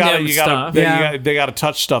touch. hand You got them to. stuff. They got to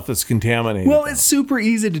touch stuff that's contaminated. Well, it's super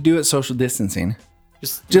easy to do it social distancing.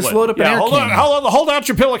 Just Just load up an yeah. air Hold can. on. Hold out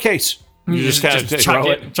your pillowcase. You just kind of chuck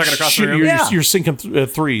it across the room. You're sinking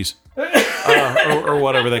threes, or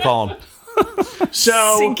whatever they call them.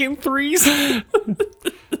 So Sinking threes.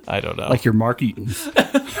 I don't know. Like you're Mark Eaton.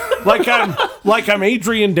 like I'm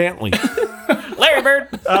Adrian Dantley. Larry Bird.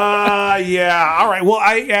 Yeah. All right. Well,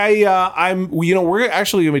 I'm. We're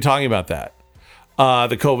actually going to be talking about that,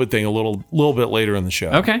 the COVID thing, a little bit later in the show.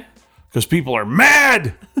 Okay. Because people are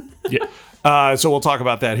mad. Yeah. So we'll talk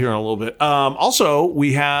about that here in a little bit. Also,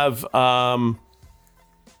 we have.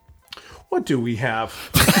 What do we have?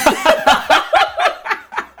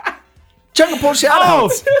 Chunga pull shout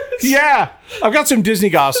outs. Yeah. I've got some Disney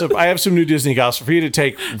gossip. I have some new Disney gossip for you to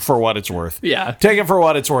take for what it's worth. Yeah. Take it for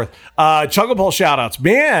what it's worth. Chunga Poll shout outs.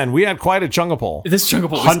 Man, we had quite a Chunga Poll. This Chunga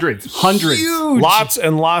Bowl was Hundreds. Huge. Lots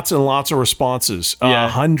and lots and lots of responses. Yeah.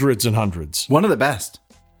 Hundreds and hundreds. One of the best.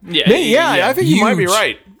 Yeah, I think you might be Huge.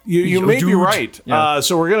 right. You may be Huge. right. Yeah.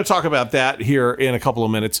 So we're going to talk about that here in a couple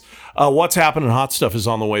of minutes. What's happening? Hot stuff is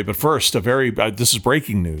on the way. But first, this is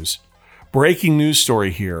breaking news. Breaking news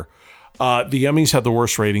story here. The Emmys had the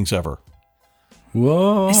worst ratings ever.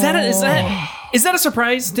 Whoa. Is that a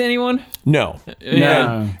surprise to anyone? No.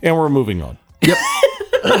 Yeah. And we're moving on.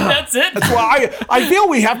 That's it. Well, I feel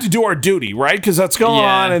we have to do our duty, right? Because that's going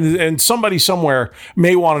Yeah. on, and somebody somewhere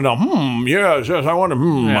may want to know. Yes, I wonder.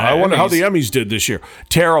 I wonder how Emmys. the Emmys did this year.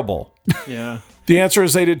 Terrible. Yeah. The answer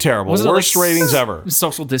is they did terrible. Was it Worst like ratings ever.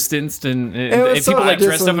 Social distanced and was people social like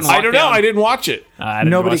dressed up and distance. walked I don't know. down. I didn't watch it. I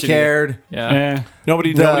didn't Nobody watch it either. cared. Yeah. Eh.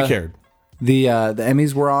 Nobody The- cared. The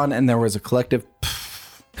Emmys were on, and there was a collective.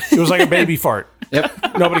 It was like a baby fart.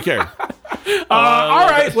 Yep. Nobody cared. All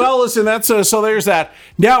right. Well, listen. That's so. There's that.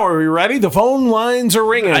 Now, are we ready? The phone lines are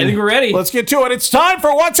ringing. I think we're ready. Let's get to it. It's time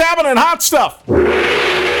for What's Happening Hot Stuff.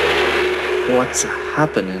 What's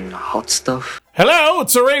happening, hot stuff? Hello,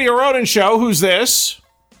 it's the Radio Ronin Show. Who's this?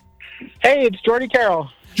 Hey, it's Jordy Carroll.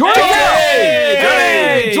 Jordy Carroll.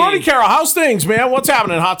 Hey! Hey, Jordy Carroll. How's things, man? What's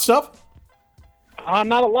happening? Hot stuff.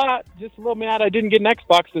 Not a lot. Just a little mad I didn't get an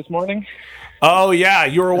Xbox this morning. Oh yeah,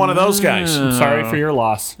 you were one of those guys. Sorry for your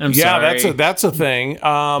loss. I'm Yeah, sorry. that's a thing.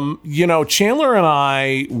 Chandler and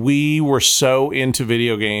I, we were so into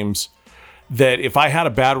video games that if I had a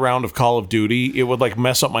bad round of Call of Duty, it would like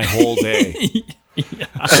mess up my whole day.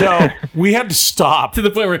 So we had to stop. to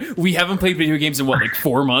the point where we haven't played video games in like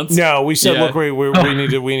 4 months. No, we said, Yeah. look,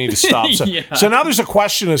 we need to stop. So, Yeah. so now there's a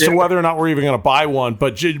question as to whether or not we're even going to buy one.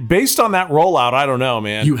 But based on that rollout, I don't know,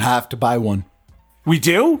 man. You have to buy one. We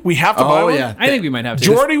do? We have to buy Oh one? yeah. I think we might have to.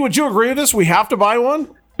 Jordy, would you agree with this? We have to buy one?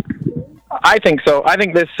 I think so. I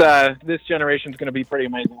think this generation is going to be pretty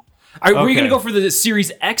amazing. Are we Okay. going to go for the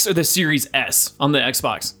Series X or the Series S on the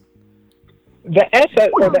Xbox? The X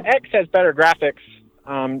has better graphics.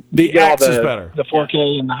 The you get all X is better. The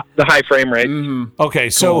 4K and the high frame rate. Okay,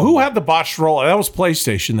 so who had the botched rollout? That was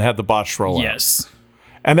PlayStation that had the botched rollout. Yes.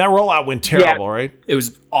 And that rollout went terrible, Yeah. right? It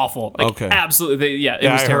was awful. Like, Okay. absolutely. It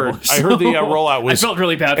was I terrible. heard the rollout was. I felt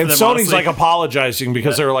really bad for and them. Sony's honestly. like apologizing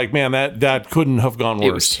because they were like, man, that couldn't have gone worse.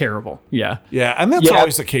 It was terrible. Yeah. Yeah, and that's Yeah.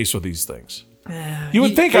 always the case with these things. You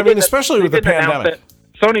would think, They I mean, didn't- especially with they the didn't announce pandemic. it.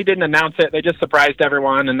 Sony didn't announce it. They just surprised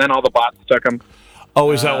everyone, and then all the bots took them.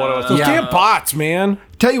 Oh, is that what it was? Those yeah. damn bots, man.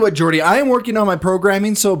 Tell you what, Jordy, I am working on my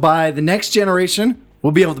programming, so by the next generation,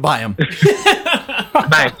 we'll be able to buy them.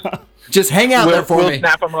 Nice. Just hang out there for we'll me.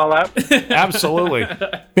 snap them all up. Absolutely.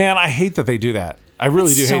 Man, I hate that they do that. I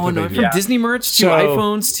really do So hate that annoying. they From do that. Disney merch to So-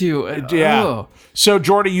 iPhones to Yeah. oh. So,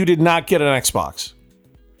 Jordy, you did not get an Xbox.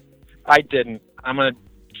 I didn't. I'm going to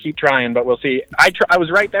keep trying, but we'll see. I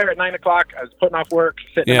was right there at 9 o'clock. I was putting off work,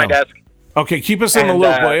 sitting Yeah. at my desk. Okay, keep us in the And,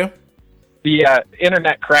 loop, will you? the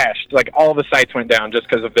internet crashed. Like all the sites went down just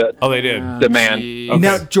because of the Oh, they did. demand. Okay.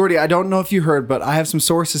 Now, Jordy, I don't know if you heard, but I have some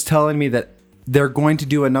sources telling me that they're going to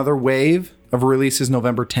do another wave of releases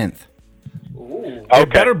November 10th.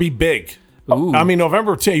 It better be big. I mean,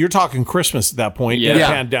 November 10th, you're talking Christmas at that point in a Yeah.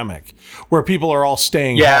 pandemic where people are all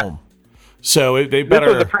staying Yeah. home. So they This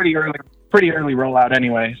better. was a pretty early rollout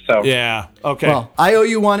anyway. So Yeah. Okay. Well, I owe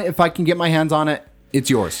you one. If I can get my hands on it, it's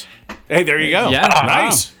yours. Hey, there you go. Yeah.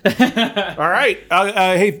 Nice. All right.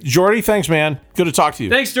 Hey, Jordy, thanks, man. Good to talk to you.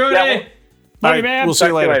 Thanks, Jordy. Yeah, well- All Love right, you, man. we'll see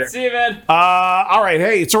you Talk to you later. later. See you, man. All right.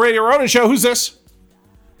 Hey, it's a Radio Ronin show. Who's this?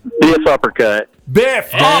 Biff uppercut. Biff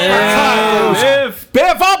Uppercut.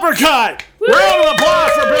 Biff Uppercut. Round of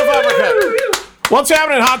applause for Biff Uppercut. What's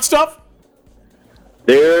happening, hot stuff?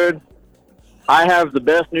 Dude, I have the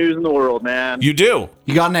best news in the world, man. You do.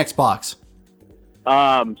 You got an Xbox.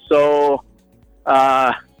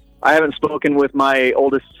 I haven't spoken with my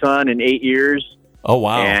oldest son in 8 years, Oh,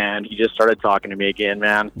 wow. and he just started talking to me again,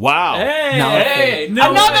 man. Wow. Hey,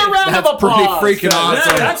 no Another way. round That's of applause. pretty freaking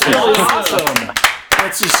awesome. That's really awesome.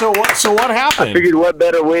 So what happened? Figured what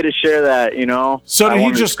better way to share that, you know? So did I he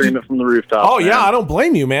wanted to just- scream it from the rooftop? Oh, man. yeah, I don't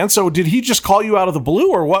blame you, man. So did he just call you out of the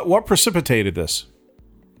blue, or what precipitated this?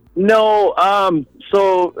 No,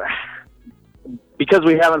 so because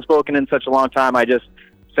we haven't spoken in such a long time, I just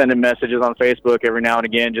send him messages on Facebook every now and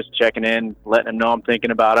again, just checking in, letting him know I'm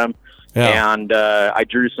thinking about him. Yeah. And I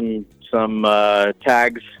drew some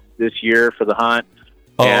tags this year for the hunt,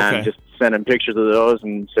 Oh, and okay. just sent him pictures of those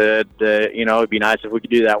and said, it'd be nice if we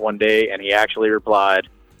could do that one day. And he actually replied.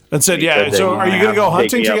 And said, He yeah. said that So he are you might going to go have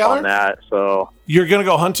take hunting me up on together? that. So, You're going to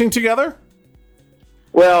go hunting together?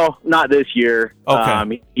 well, not this year.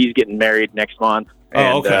 Okay. He's getting married next month,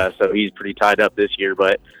 and Oh, okay. so he's pretty tied up this year.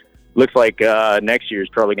 But looks like next year is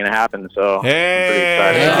probably going to happen. So I'm pretty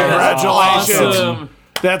Hey, excited. congratulations. Awesome.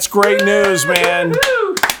 That's great news, man.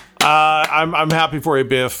 I'm happy for you,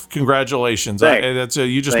 Biff. Congratulations. Thanks.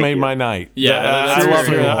 You just Thank made you. my night. Yeah, that's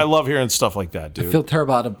I love hearing stuff like that, dude. I feel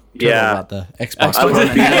terrible about Yeah. the Xbox. I love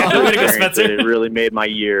One. being able to Way to go, experience Spencer. it. It really made my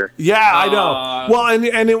year. Yeah, I know. Well,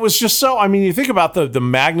 and it was just so. I mean, you think about the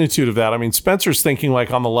magnitude of that. I mean, Spencer's thinking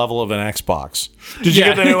like on the level of an Xbox. Did you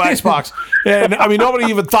Yeah. get the new Xbox? And I mean, nobody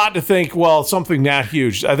even thought to think, well, something that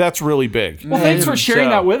huge. That's really big. Well, thanks for sharing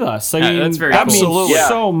that with us. I mean, that's very that cool. means Absolutely.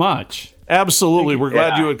 so much. Absolutely, we're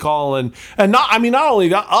glad you would call and not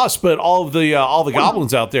only us, but all the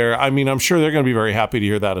goblins out there. I mean, I'm sure they're going to be very happy to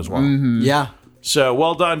hear that as well. Yeah. So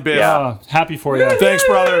well done, Biff. Happy for you. Thanks,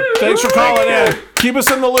 brother. Thanks for calling in. Keep us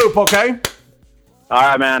in the loop, okay? All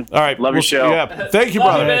right, man. All right, Love your show. Yeah, thank you,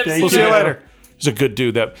 brother. you, Biff. We'll see you later. He's a good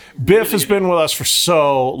dude. That Biff has been with us for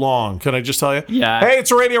so long. Can I just tell you? Yeah. Hey,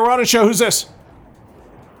 it's a Radio Ronin show. Who's this?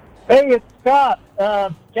 Hey, it's Scott,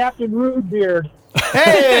 Captain Rudebeard.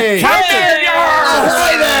 Hey. Captain.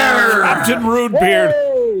 Hi there, Captain Rudebeard.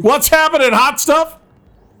 Hey! What's happening? Hot stuff?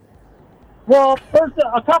 Well, first,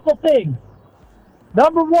 a couple things.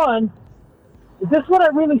 Number one, is this what I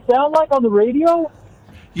really sound like on the radio? Is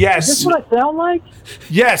Yes. this what I sound like?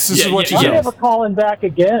 Yes. This is Yeah, what yeah, you I'm said. never calling back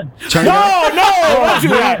again. No, don't do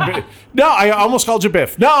that. No, I almost called you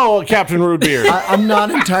Biff. No, Captain Rudebeard. I'm not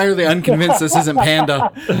entirely unconvinced this isn't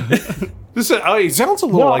Panda. This is. Oh, he sounds a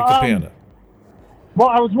little No, like the panda. Well,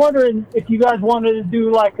 I was wondering if you guys wanted to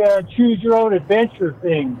do like a choose your own adventure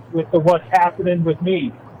thing with the what's happening with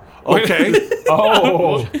me. Okay.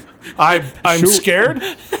 Oh, I'm scared.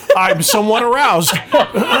 I'm somewhat aroused.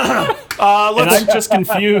 And I'm just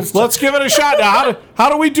confused. Let's give it a shot. Now, how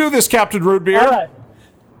do we do this, Captain Rudebeard? All right.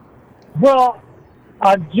 Well,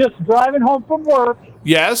 I'm just driving home from work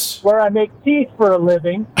Yes. where I make teeth for a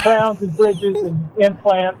living, crowns and bridges and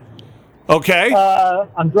implants. Okay.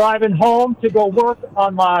 I'm driving home to go work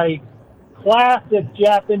on my classic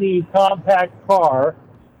Japanese compact car,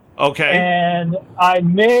 Okay. and I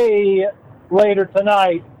may later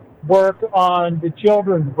tonight work on the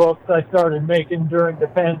children's books I started making during the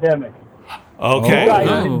pandemic. Okay. You guys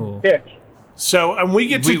Oh. can pick. So, and we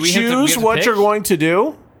get to We have to- we choose have to what pick? you're going to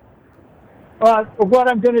do. What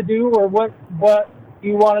I'm going to do or what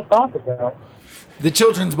you want to talk about, The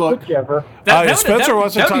children's book. whichever. Spencer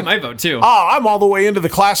wants to that would be talk- my vote too. Oh, I'm all the way into the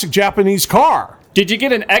classic Japanese car. Did you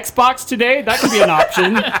get an Xbox today? That could be an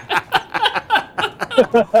option.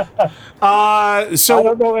 I So,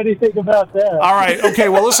 don't know anything about that. all right. Okay.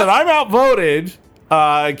 Well, listen, I'm outvoted,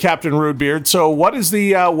 Captain Rudebeard. So, what is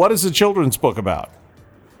the children's book about?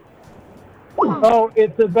 Oh,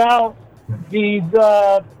 it's about these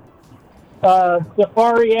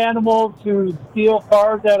safari animals who steal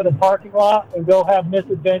cars out of the parking lot and go have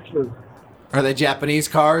misadventures. Are they Japanese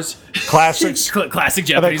cars? Classics. Classic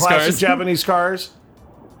Are they Japanese classic cars. Japanese cars?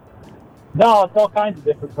 No, it's all kinds of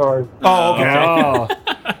different cars. Oh, okay.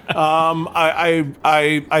 Oh,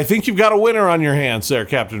 I think you've got a winner on your hands there,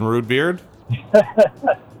 Captain Rootbeard.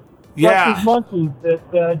 Yeah. These monkeys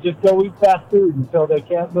that just go eat fast food until they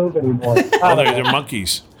can't move anymore. Oh, they're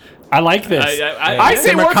monkeys. I like this. I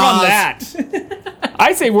say They're work on macaws. that.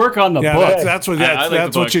 I say work on the Yeah, book. that's what I like the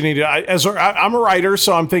that's what book. you need to. I'm a writer,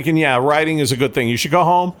 so I'm thinking, yeah, writing is a good thing. You should go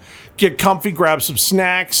home, get comfy, grab some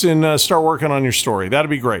snacks, and start working on your story. That'd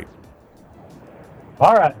be great.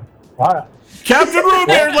 All right. Captain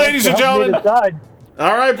Rootbeard, ladies and Help me gentlemen. decide.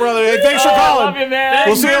 All right, brother. Hey, thanks for calling. love you, man.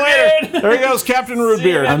 We'll see you later. There he goes, Captain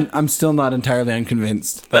Rootbeard. I'm still not entirely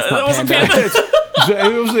unconvinced. That's not Panda.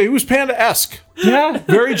 It was Panda-esque. Yeah.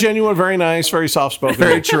 Very genuine, very nice, very soft-spoken.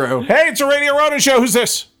 Very true. Hey, it's a Radio Ronin show. Who's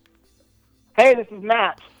this? Hey, this is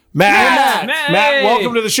Matt. Matt. Matt. Matt,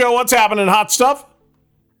 welcome to the show. What's happening? Hot stuff?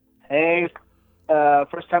 Hey,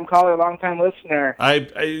 first-time caller, long-time listener.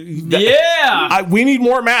 We need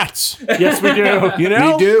more Matts. Yes, we do. You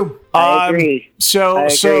know? We do. I agree. So, I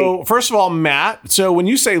so first of all, Matt. So, when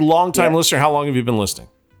you say long-time listener, how long have you been listening?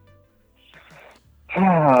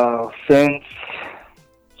 Oh, since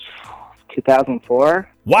 2004.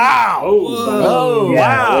 Wow. Oh,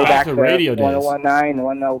 Yeah, way back the to radio days. 1019,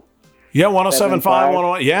 10. Yeah, 107.5, 75.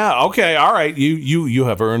 101. Yeah, okay, all right. You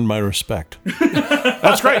have earned my respect.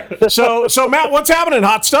 That's great. So Matt, what's happening?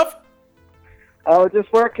 Hot stuff? Oh,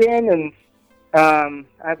 just working, and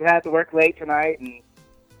I've had to work late tonight, and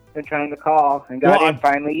been trying to call, and got Well, in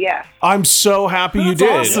finally. Yes. I'm so happy you did.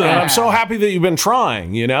 awesome. And I'm so happy that you've been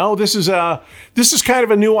trying, you know? This is kind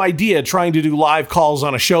of a new idea, trying to do live calls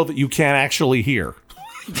on a show that you can't actually hear.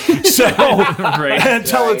 So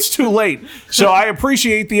until it's too late. So I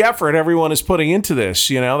appreciate the effort everyone is putting into this.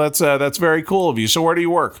 You know, that's very cool of you. So where do you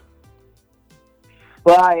work?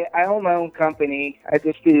 Well, I own my own company. I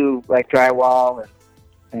just do like drywall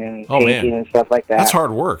and Oh, man. painting and stuff like that. That's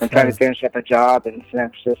hard work. I'm trying to finish up a job in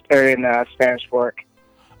Spanish Fork.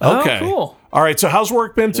 Okay. Oh, cool. All right. So how's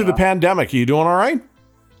work been through the pandemic? Are you doing all right?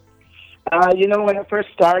 When it first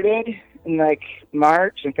started in like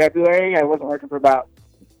March and February, I wasn't working for about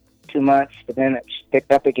 2 months, but then it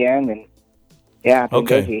picked up again, and yeah, I've been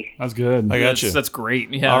Okay. busy. That's good. I got you. That's great.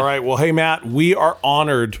 Yeah. All right. Well, hey, Matt, we are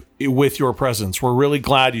honored with your presence. We're really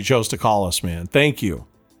glad you chose to call us, man. Thank you.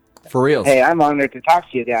 For real. Hey, I'm honored to talk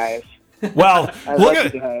to you guys. Well, I look love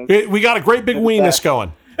at you guys. it. We got a great big weenus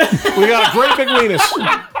going. We got a great big weenus.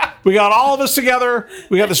 We got all of us together.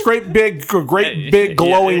 We got this great big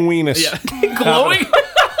glowing weenus Glowing.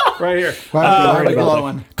 right here.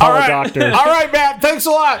 Glowing. Call All a right. doctor. All right, Matt. Thanks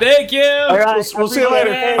a lot. Thank you. All right, We'll see you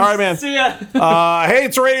later. appreciate it. All right, man. See ya. Hey,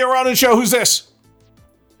 it's a Radio Ronin show. Who's this?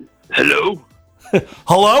 Hello,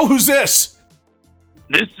 Hello? Who's this?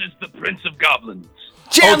 this is the Prince of Goblins.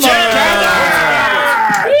 Chandler!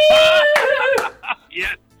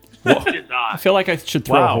 Yes, it is I I. feel like I should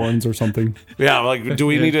throw Wow. horns or something. Yeah, like, do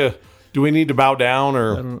we need to bow down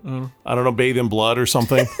or I don't know, bathe in blood or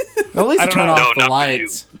something? At least turn know. off No, the not for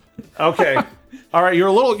lights. Okay. All right, you're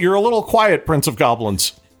a little quiet, Prince of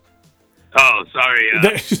Goblins. Oh, sorry.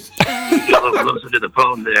 Get a little closer to the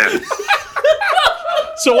phone there.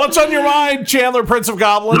 So what's on your mind, Chandler, Prince of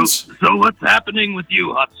Goblins? So what's happening with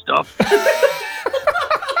you, hot stuff?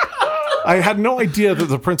 I had no idea that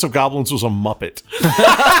the Prince of Goblins was a Muppet.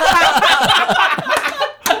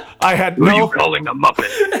 I had Who are you no. calling a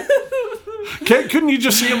Muppet? Couldn't you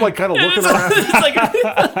just see him like kind of looking around? It's like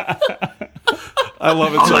I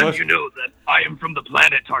love it I'll so let much. you know that I am from the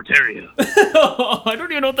planet Tartaria. I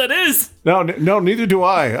don't even know what that is. No, neither do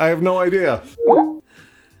I. I have no idea.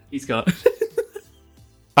 He's got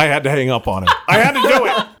I had to hang up on him. I had to do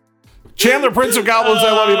it. Chandler, Prince of Goblins,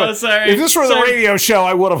 I love you. But sorry. if this were the radio show,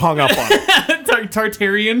 I would have hung up on him.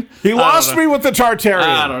 Tartarian. He lost me with the Tartarian.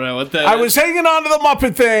 I don't know what that. I was hanging on to the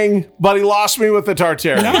Muppet thing, but he lost me with the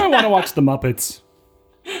Tartarian. Now I want to watch the Muppets.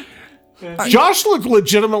 Josh looked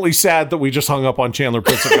legitimately sad that we just hung up on Chandler,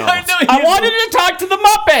 Prince of I Goblins. know. I wanted to talk to the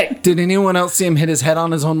Muppet. Did anyone else see him hit his head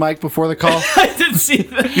on his own mic before the call? I didn't see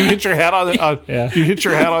that. You hit your head on Yeah. You hit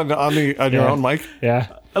your head on your own mic. Yeah.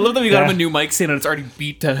 I love that we got him Yeah. a new mic stand and it's already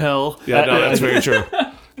beat to hell. Yeah, no, that's very true.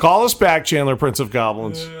 Call us back, Chandler, Prince of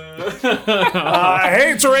Goblins.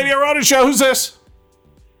 Hey, it's a Radio Ronin show. Who's this?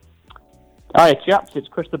 Hi, chaps. It's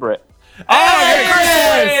Chris the Brit.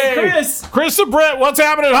 Hey, Chris. Chris the Brit. What's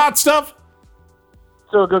happening? Hot stuff.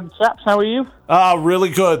 So good, chaps. How are you? Really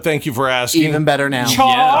good. Thank you for asking. Even better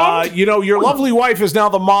now. Your lovely wife is now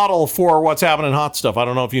the model for What's Happening Hot Stuff. I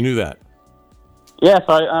don't know if you knew that. Yes,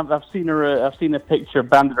 I've seen her. I've seen a picture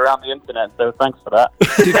banded around the internet. So thanks for that.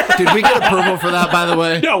 Did we get approval for that, by the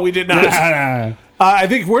way? No, we did not. I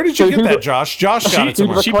think, where did you get that, Josh? Josh got it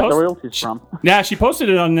somewhere. She the royalties from? Yeah, she posted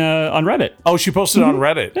it on Reddit. Oh, she posted it on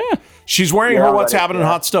Reddit. Yeah. She's wearing her What's Happening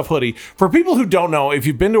Hot Stuff hoodie. For people who don't know, if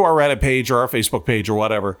you've been to our Reddit page or our Facebook page or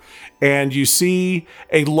whatever, and you see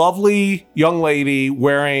a lovely young lady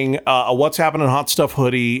wearing a What's Happening Hot Stuff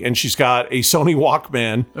hoodie, and she's got a Sony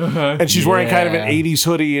Walkman, and she's wearing kind of an 80s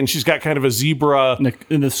hoodie, and she's got kind of a zebra,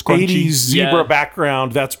 in the scrunchy. 80s zebra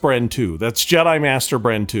background. That's Bren 2. That's Jedi Master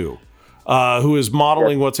Bren 2, who is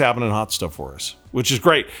modeling What's Happening Hot Stuff for us, which is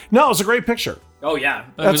great. No, it was a great picture. Oh yeah,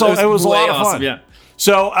 It was a lot of awesome, fun. Yeah.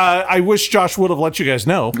 So I wish Josh would have let you guys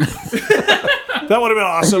know. That would have been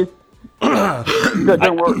awesome.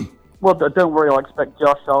 Don't worry. Well, don't worry. I'll expect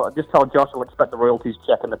Josh. I'll just tell Josh I'll expect the royalties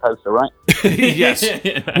check in the poster, right? Yes,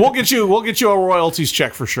 we'll get you a royalties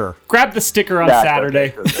check for sure. Grab the sticker on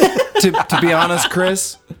Saturday. To be honest,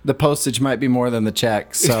 Chris, the postage might be more than the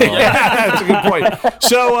check. So Yeah, that's a good point.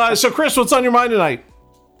 So Chris, what's on your mind tonight?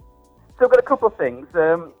 So I've got a couple of things.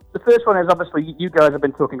 The first one is obviously you guys have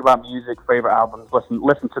been talking about music, favorite albums.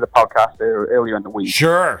 Listen to the podcast earlier in the week.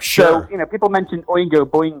 Sure. So people mentioned Oingo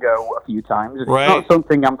Boingo a few times. It's Right. not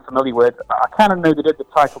something I'm familiar with. I kind of know they did the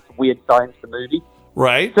title to Weird Science, the movie.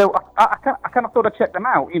 Right. So I kind of thought I'd check them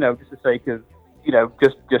out. Just for sake of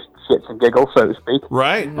just shits and giggles, so to speak.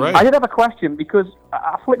 Right. I did have a question because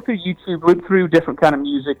I flicked through YouTube, looked through different kind of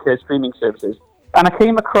music streaming services, and I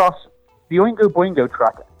came across the Oingo Boingo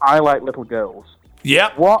track, I Like Little Girls.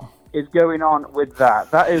 Yep. What is going on with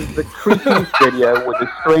that? That is the creepiest video with the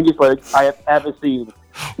strangest lyrics I have ever seen.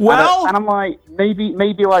 Well, and I'm like, maybe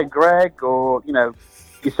like Greg or,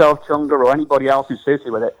 yourself, Chunga, or anybody else who's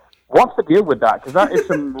associated with it. What's the deal with that? Because that is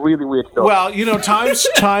some really weird stuff. Well,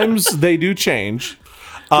 times they do change.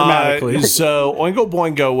 Dramatically. So Oingo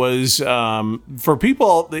Boingo was, for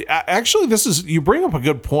people, actually, you bring up a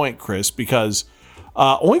good point, Chris, because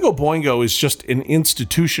Oingo Boingo is just an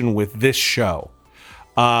institution with this show.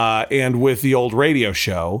 And with the old radio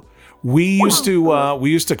show, we used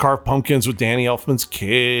to carve pumpkins with Danny Elfman's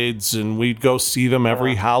kids, and we'd go see them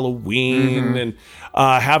every Halloween and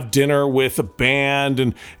have dinner with a band,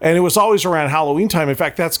 and it was always around Halloween time. In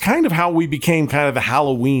fact, that's kind of how we became kind of the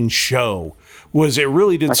Halloween show. Was it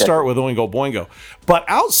really did start with Oingo Boingo, but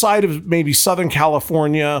outside of maybe Southern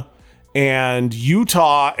California and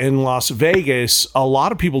Utah and Las Vegas, a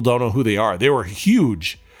lot of people don't know who they are. They were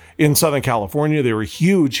huge in Southern California. They were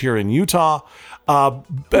huge here in Utah. And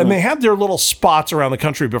they had their little spots around the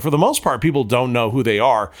country, but for the most part, people don't know who they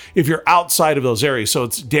are if you're outside of those areas. So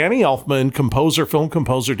it's Danny Elfman, film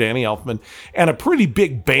composer Danny Elfman, and a pretty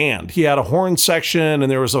big band. He had a horn section,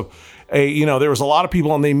 and there was there was a lot of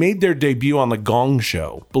people, and they made their debut on the Gong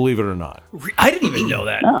Show, believe it or not. I didn't even know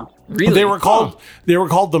that. Oh. Really? They were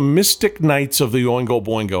called the Mystic Knights of the Oingo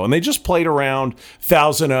Boingo, and they just played around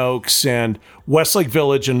Thousand Oaks and Westlake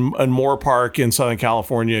Village and Moore Park in Southern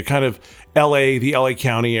California, kind of LA, the LA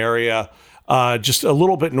County area, just a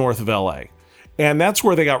little bit north of LA. And that's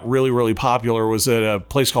where they got really, really popular, was at a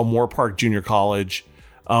place called Moore Park Junior College,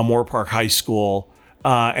 Moore Park High School.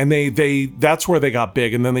 And that's where they got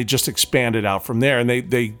big, and then they just expanded out from there, and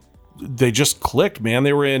they just clicked, man.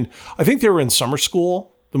 I think they were in Summer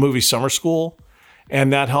School, the movie Summer School,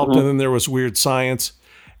 and that helped. And then there was Weird Science,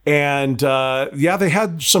 and they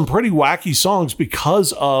had some pretty wacky songs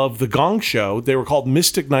because of the Gong Show. They were called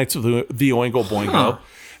Mystic Knights of the Oingo Boingo.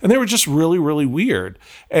 And they were just really, really weird.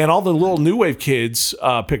 And all the little new wave kids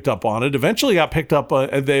picked up on it. Eventually got picked up.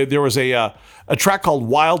 There was a track called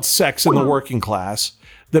Wild Sex in the Working Class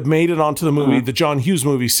that made it onto the movie, the John Hughes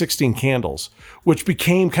movie, 16 Candles, which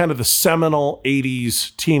became kind of the seminal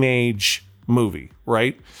 80s teenage movie,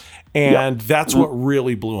 right? And that's what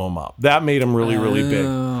really blew him up. That made him really, really big.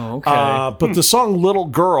 Okay. But the song Little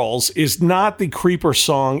Girls is not the creeper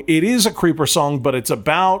song. It is a creeper song, but it's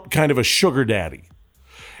about kind of a sugar daddy.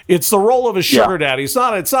 It's the role of a sugar daddy. It's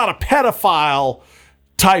not a pedophile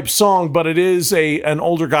type song, but it is an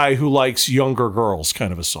older guy who likes younger girls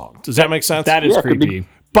kind of a song. Does that make sense? That is creepy.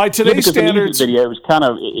 By today's standards, the music video is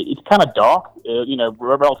kind of dark.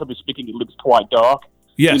 Relatively speaking, it looks quite dark.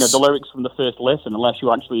 yes. The lyrics from the first listen, unless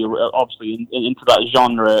you actually obviously into that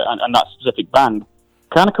genre and that specific band,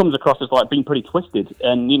 kind of comes across as like being pretty twisted.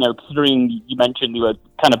 And considering you mentioned you were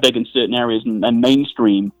kind of big in certain areas and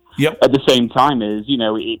mainstream. Yep. At the same time,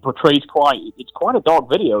 it portrays it's quite a dark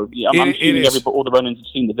video. I'm assuming all the Ronins have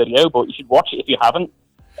seen the video, but you should watch it if you haven't,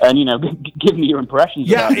 and give me your impressions.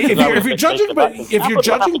 Yeah, about it, if you're judging, if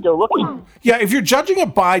you're judging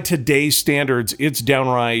it by today's standards, it's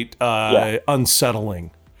downright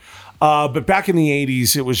unsettling. But back in the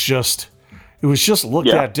 80s, it It was just looked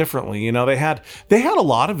at differently. You know, they had a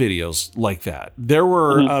lot of videos like that. There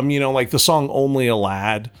were, you know, like the song "Only a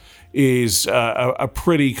Lad" is a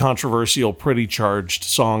pretty controversial, pretty charged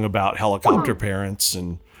song about helicopter parents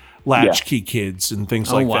and latchkey kids and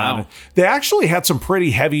things like that. They actually had some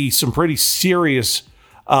pretty heavy, some pretty serious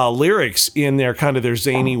lyrics in their kind of their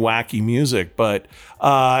zany, wacky music. But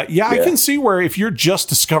I can see where if you're just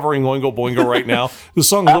discovering Oingo Boingo right now, the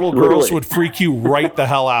song Little Girls would freak you right the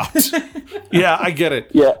hell out. Yeah, I get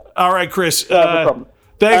it. Yeah. All right, Chris. No problem.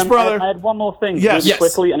 Thanks, brother. I had one more thing Yes.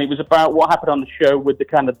 quickly, and it was about what happened on the show with the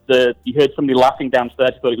kind of you heard somebody laughing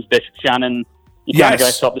downstairs, you thought it was Bishop Shannon. You kind of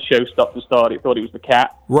guys stopped the show, stopped the start. It thought it was the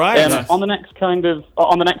cat. Right. On the next kind of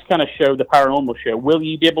show, the paranormal show, will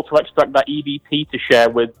you be able to extract that EVP to share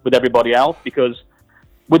with everybody else? Because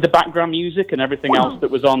with the background music and everything else that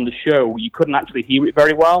was on the show, you couldn't actually hear it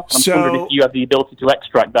very well. I'm wondering if you have the ability to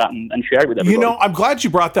extract that and share it with everybody. You know, I'm glad you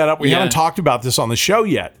brought that up. We haven't talked about this on the show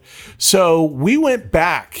yet. So we went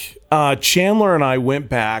back. Chandler and I went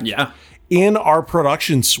back in our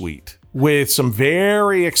production suite with some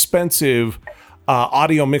very expensive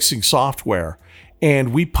audio mixing software,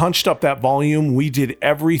 and we punched up that volume. We did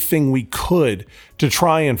everything we could to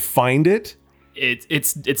try and find it.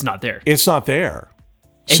 It's not there. It's not there.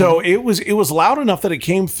 So it was loud enough that it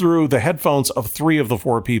came through the headphones of 3 of the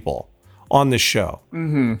 4 people on this show,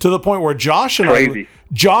 to the point where Josh and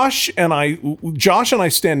I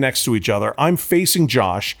stand next to each other. I'm facing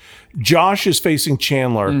Josh. Josh is facing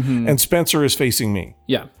Chandler, and Spencer is facing me.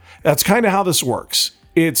 Yeah, that's kind of how this works.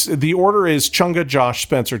 It's the order is Chunga, Josh,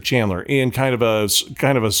 Spencer, Chandler in kind of a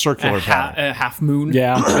circular pattern. A half moon.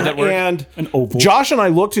 Yeah. And an oval. Josh and I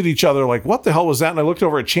looked at each other like, what the hell was that? And I looked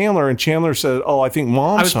over at Chandler, and Chandler said, "Oh, I think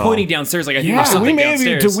Mom's I was home." pointing downstairs like I knew something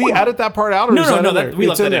downstairs. Did we edit that part out? Or No, is that no, in there? we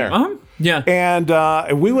It's left in that there. in. Yeah.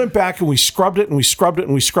 And we went back and we scrubbed it and we scrubbed it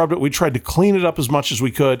and we scrubbed it. We tried to clean it up as much as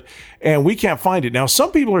we could, and we can't find it. Now,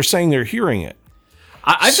 some people are saying they're hearing it.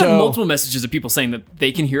 I've got multiple messages of people saying that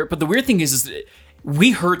they can hear it, but the weird thing is that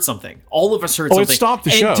we heard something. All of us heard something. It stopped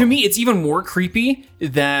the show. And to me, it's even more creepy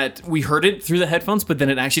that we heard it through the headphones, but then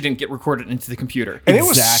it actually didn't get recorded into the computer. And it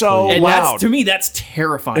was so loud. To me, that's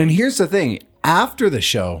terrifying. And here's the thing. After the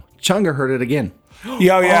show, Chunga heard it again.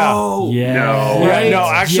 Yeah. Oh, yeah. No. Right? No,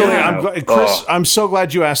 actually, Chris, I'm so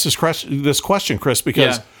glad you asked this question, Chris,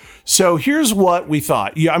 because so here's what we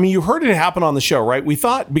thought. Yeah, I mean, you heard it happen on the show, right? We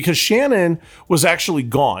thought because Shannon was actually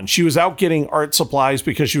gone. She was out getting art supplies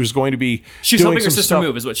because she was going to be She was doing helping her some sister stuff.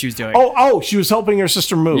 move is what she was doing. Oh, she was helping her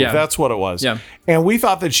sister move. Yeah. That's what it was. Yeah. And we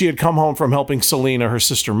thought that she had come home from helping Selena, her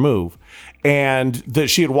sister, move, and that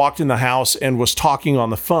she had walked in the house and was talking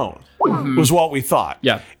on the phone. Was what we thought.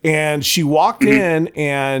 Yeah. And she walked in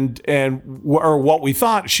or what we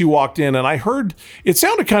thought, she walked in, and I heard it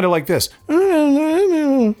sounded kind of like this.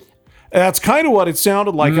 That's kind of what it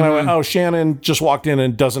sounded like. And I went, oh, Shannon just walked in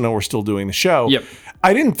and doesn't know we're still doing the show. Yep.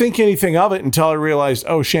 I didn't think anything of it until I realized,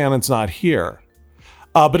 oh, Shannon's not here.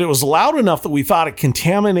 But it was loud enough that we thought it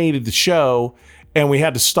contaminated the show, and we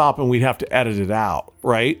had to stop and we'd have to edit it out,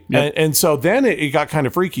 right? Yep. And so then it got kind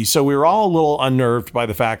of freaky. So we were all a little unnerved by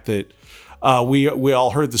the fact that we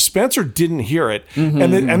all heard the Spencer didn't hear it.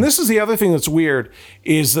 And this is the other thing that's weird,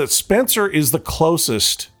 is that Spencer is the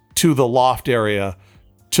closest to the loft area,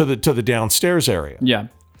 to the downstairs area. Yeah.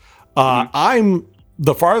 I'm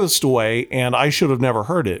the farthest away, and I should have never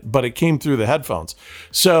heard it, but it came through the headphones.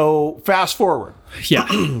 So fast forward.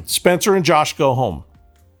 Yeah. Spencer and Josh go home.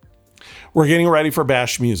 We're getting ready for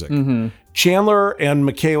Bash Music. Chandler and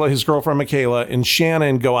Michaela, his girlfriend Michaela, and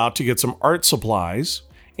Shannon go out to get some art supplies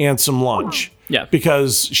and some lunch. Yeah.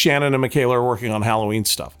 Because Shannon and Michaela are working on Halloween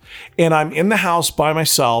stuff. And I'm in the house by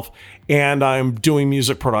myself, and I'm doing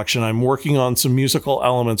music production. I'm working on some musical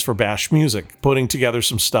elements for Bash Music, putting together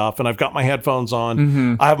some stuff, and I've got my headphones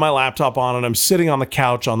on. I have my laptop on, and I'm sitting on the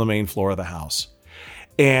couch on the main floor of the house.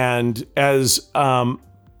 And as I'm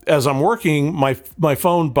working, my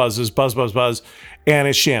phone buzzes, buzz, and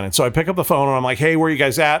it's Shannon. So I pick up the phone and I'm like, "Hey, where are you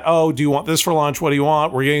guys at? Oh, do you want this for lunch? What do you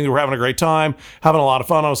want? We're having a great time, having a lot of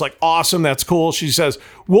fun." I was like, "Awesome, that's cool." She says,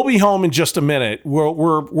 "We'll be home in just a minute.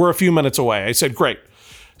 We're a few minutes away." I said, "Great."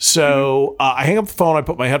 So I hang up the phone, I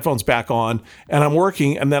put my headphones back on, and I'm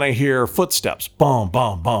working, and then I hear footsteps, bum,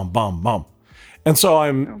 bum, bum, bum, bum, and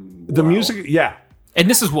so the music, yeah. And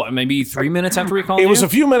this is what, maybe 3 minutes after we called you? It was a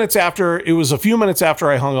few minutes after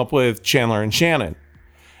I hung up with Chandler and Shannon.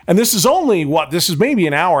 And this is maybe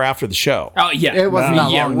an hour after the show. Oh, yeah. It wasn't that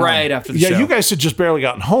long. Yeah, right after the show. Yeah, you guys had just barely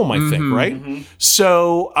gotten home, I think, right?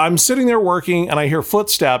 So I'm sitting there working, and I hear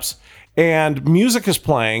footsteps, and music is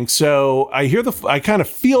playing. So I kind of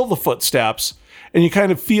feel the footsteps, and you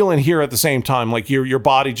kind of feel and hear at the same time. Like your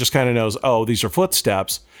body just kind of knows, oh, these are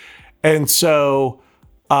footsteps. And so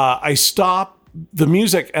I stop the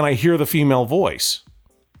music and I hear the female voice.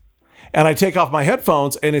 And I take off my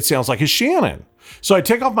headphones and it sounds like it's Shannon. So I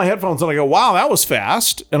take off my headphones and I go, wow, that was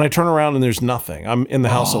fast. And I turn around and there's nothing. I'm in the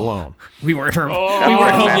house alone. We weren't home. We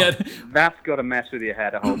weren't home yet. That's got to mess with your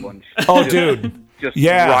head a whole bunch. Oh, dude. Just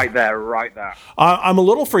Yeah. right there. I'm a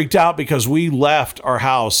little freaked out because we left our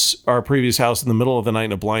house, our previous house, in the middle of the night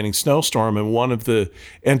in a blinding snowstorm. And one of the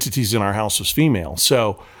entities in our house was female.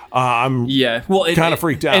 So I'm kind of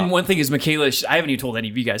freaked out. And one thing is, Michaela, I haven't even told any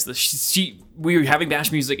of you guys this. We were having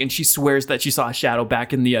bash music, and she swears that she saw a shadow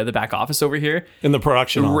back in the back office over here. In the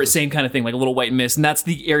production office. Same kind of thing, like a little white mist. And that's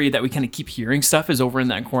the area that we kind of keep hearing stuff is over in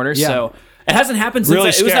that corner. Yeah. So it hasn't happened since Really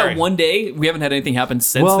it was scary. that one day. We haven't had anything happen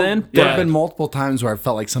since then. There have been multiple times where I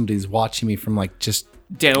felt like somebody's watching me from like just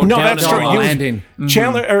down that's the true. hall. landing.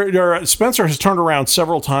 Chandler or Spencer has turned around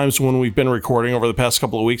several times when we've been recording over the past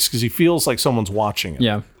couple of weeks because he feels like someone's watching him.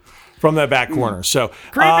 Yeah. From that back corner. So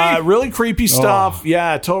really creepy Oh. stuff.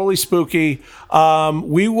 Yeah, totally spooky.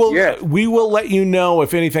 We will let you know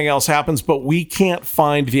if anything else happens, but we can't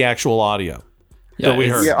find the actual audio that we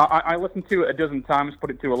heard. Yeah, I listened to it a dozen times, put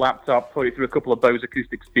it through a laptop, put it through a couple of Bose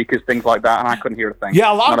acoustic speakers, things like that, and I couldn't hear a thing.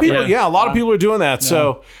 Yeah, a lot Not of people. thing. Yeah, a lot of people are doing that.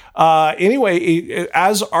 So anyway,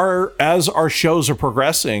 as our shows are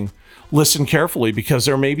progressing, listen carefully because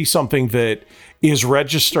there may be something that is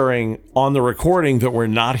registering on the recording that we're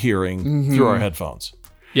not hearing through our headphones.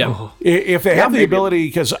 Yeah. If they have the ability,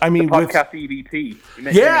 because I mean, with Podcast EVP.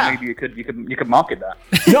 Maybe you could market that.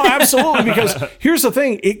 no, absolutely. Because here's the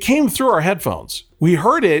thing: it came through our headphones. We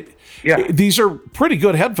heard it. Yeah. These are pretty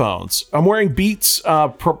good headphones. I'm wearing Beats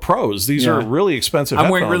Pros. These are really expensive. I'm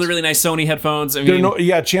headphones. wearing really, really nice Sony headphones. I They're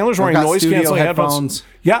mean, Chandler's wearing got noise studio canceling headphones. headphones.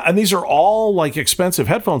 Yeah, and these are all like expensive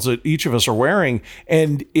headphones that each of us are wearing,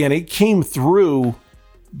 and it came through.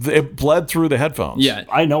 It bled through the headphones. yeah.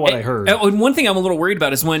 I know what I heard. And one thing I'm a little worried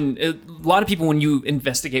about is when a lot of people, when you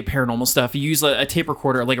investigate paranormal stuff, you use a tape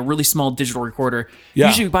recorder, like a really small digital recorder. Yeah.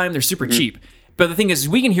 Usually you buy them, they're super cheap. But the thing is,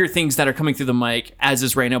 we can hear things that are coming through the mic as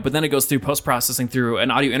is right now, but then it goes through post-processing through an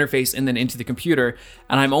audio interface and then into the computer.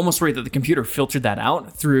 And I'm almost worried that the computer filtered that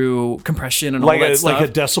out through compression and all that stuff. Like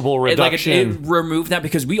a decibel reduction. It removed that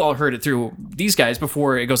because we all heard it through these guys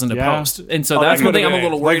before it goes into post. And so Oh, that's that one thing I'm could've a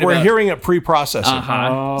little been. worried Like we're about. hearing it pre-processing.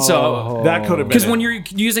 So That could have been. because it. when you're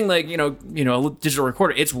using like a digital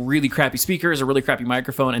recorder, it's really crappy speakers, a really crappy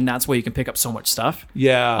microphone, and that's why you can pick up so much stuff.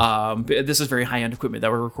 Yeah. But this is very high end equipment that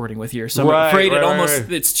we're recording with here, so Right, I'm afraid right, it almost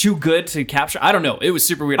right. it's too good to capture. I don't know. It was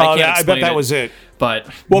super weird. I Oh, can't yeah, I explain bet that was it. But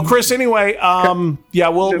Well, Chris, anyway,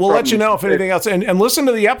 we'll let you know if anything else. And listen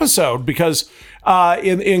to the episode because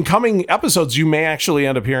in coming episodes, you may actually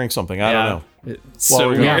end up hearing something. I don't know. So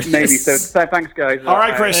we're weird. Maybe. So thanks, guys. All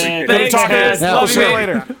right, Chris. I appreciate Good it. to talk to you. guys. We'll Love see you you.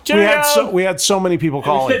 later. We had so many people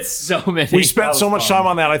calling. It's so many. We spent so much time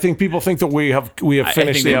on that. I think people think that we have I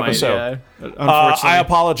finished think the they might, episode. yeah. Unfortunately. I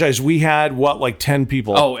apologize. We had 10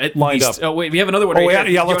 people at lined least. up. Oh wait, we have another one. Oh right yeah,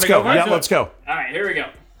 here. yeah. You Let's wanna go. for it? Yeah, let's go. All right, here we go.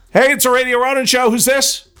 Hey, it's a Radio Ronin show. Who's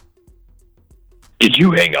this? Did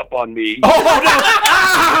you hang up on me? Oh no!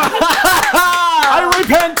 I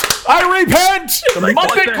repent. Like, Must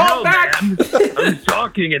what be the called hell, back. man? I was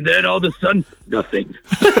talking, and then all of a sudden, nothing.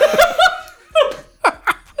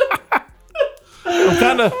 I'm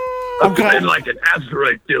kind of. I'm like an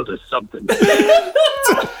asteroid field or something.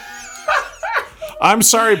 I'm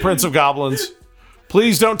sorry, Prince of Goblins.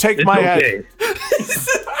 Please don't take It's my okay. head.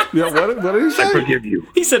 Yeah, what did he say? I forgive you.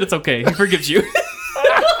 He said it's okay. He forgives you.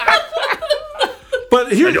 But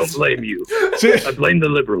I here's don't blame you. I blame the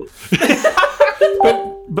liberals.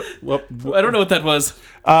 I don't know what that was.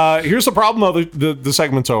 here's the problem, though. The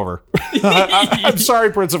segment's over. I'm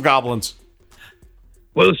sorry, Prince of Goblins.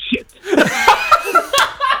 Well, shit.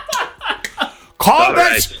 Call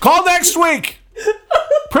All next week.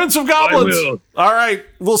 Prince of Goblins. I will. All right.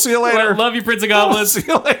 We'll see you later. Love you, Prince of Goblins. See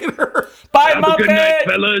you later. Bye, Have a good night,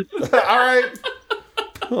 Muppet. fellas. All right.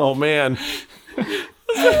 Oh man.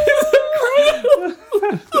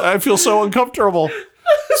 I feel so uncomfortable.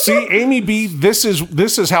 See, Amy B, this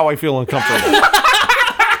is how I feel uncomfortable.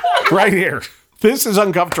 Right here. This is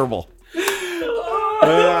uncomfortable.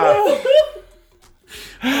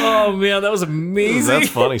 Oh man, that was amazing. That's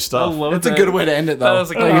funny stuff. I love That's that. a good way to end it, though. That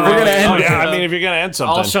was a Like, if you're gonna end it, Yeah, I mean, if you're gonna end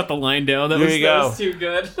something, I'll shut the line down. That There was, you that go. was too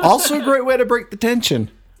good. also a great way to break the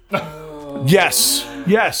tension.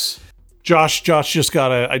 yes. Josh just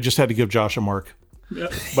I just had to give Josh a mark.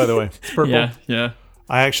 By the way, Yeah.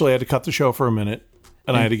 I actually had to cut the show for a minute,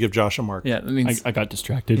 and I had to give Josh a mark. Yeah, that means I got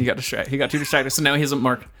distracted. he got too distracted. So now he has a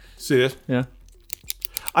mark. See this? Yeah.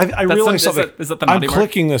 I realize is something. that the I'm naughty mark?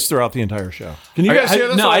 clicking this throughout the entire show. Can you Are- guys hear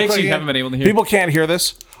this? no, Am I actually clicking it? haven't been able to hear. People can't hear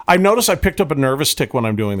this. I noticed I picked up a nervous tick when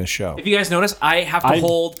I'm doing this show. If you guys notice, I have to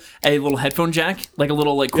hold a little headphone jack, like a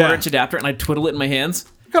little quarter-inch adapter, and I twiddle it in my hands.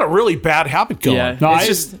 Got a really bad habit going. Yeah, No, it's I-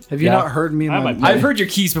 just. Have you not heard me? I've heard your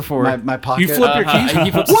keys before. my pocket. You flip your keys?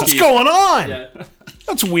 He flips his What's keys. going on? Yeah.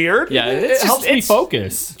 That's weird. Yeah, It helps me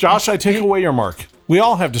focus. Josh, I take away your mark. We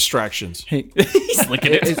all have distractions. Hey, He's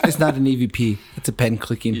licking it. it's not an EVP. It's a pen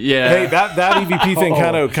clicking. Yeah. Hey, that EVP thing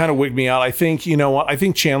kind of wigged me out. I think, you know what? I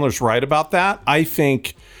think Chandler's right about that. I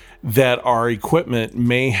think that our equipment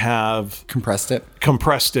may have Compressed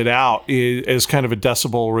it out as kind of a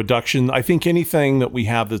decibel reduction. I think anything that we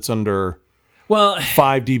have that's under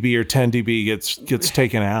 5 dB or 10 dB gets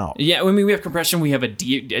taken out. Yeah, I mean, we have compression, we have a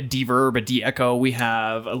deverb, a de-echo, we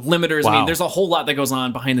have limiters. I Wow. mean, there's a whole lot that goes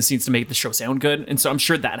on behind the scenes to make the show sound good, and so I'm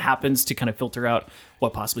sure that happens to kind of filter out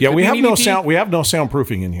what possibly. Yeah, could we be have an no EVP. sound. We have no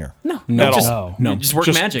soundproofing in here. No, at just, all. no, just work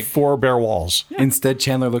magic. 4 bare walls. Instead,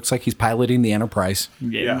 Chandler looks like he's piloting the Enterprise.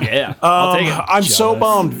 Yeah. I'll take it. I'm so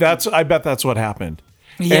bummed. I bet that's what happened.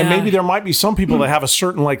 Yeah. And maybe there might be some people that have a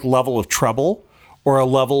certain level of treble or a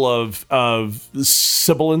level of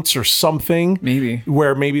sibilance or something. Maybe.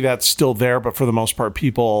 Where maybe that's still there, but for the most part,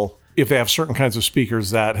 people, if they have certain kinds of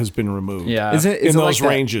speakers, that has been removed. Yeah. Is it in those like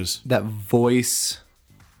ranges. That voice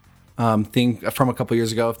thing from a couple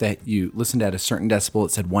years ago, if that you listened at a certain decibel,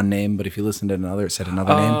 it said one name, but if you listened at another, it said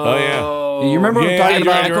another name. Oh, yeah. You remember what I'm talking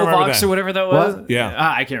about? I remember Echovox that. or whatever that was? What? Yeah.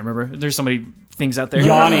 I can't remember. There's so many things out there.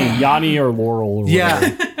 Yanni or Laurel. Or Yeah.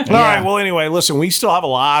 All right. Well, anyway, listen, we still have a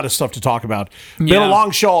lot of stuff to talk about. Been Yeah. a long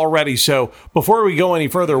show already. So before we go any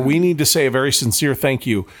further, we need to say a very sincere thank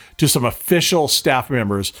you to some official staff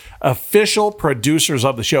members, official producers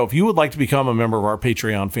of the show. If you would like to become a member of our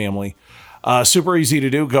Patreon family, super easy to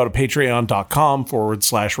do. Go to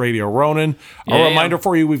patreon.com/Radio Ronin. A reminder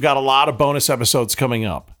for you, we've got a lot of bonus episodes coming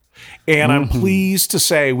up. And I'm pleased to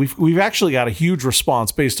say we've actually got a huge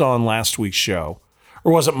response based on last week's show,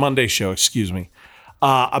 or was it Monday's show, excuse me,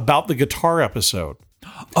 about the guitar episode.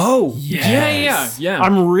 Oh, Yeah.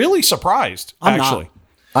 I'm really surprised, actually.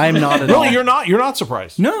 I am not at all. Really, you're not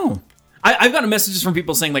surprised. No. I've gotten messages from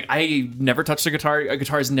people saying I never touched a guitar. A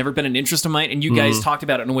guitar has never been an interest of mine, and you guys talked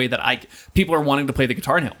about it in a way that people are wanting to play the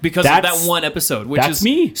guitar now because of that one episode, which is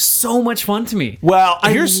so much fun to me. Well,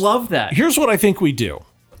 I love that. Here's what I think we do.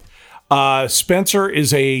 Spencer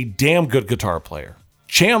is a damn good guitar player.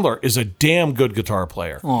 Chandler is a damn good guitar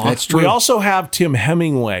player. That's true. We also have Tim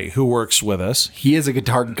Hemingway who works with us. He is a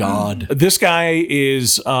guitar god. This guy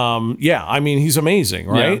is, he's amazing,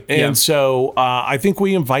 right? Yeah. And so I think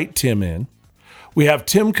we invite Tim in. We have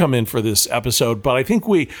Tim come in for this episode, but I think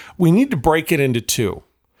we need to break it into two.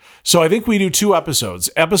 So I think we do 2 episodes.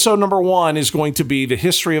 Episode number 1 is going to be the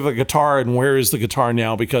history of the guitar and where is the guitar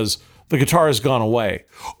now, because the guitar has gone away.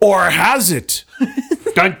 Or has it?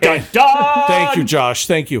 Dun, dun, dun. Thank you, Josh.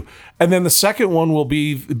 Thank you. And then the second one will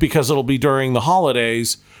be, because it'll be during the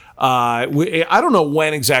holidays. I don't know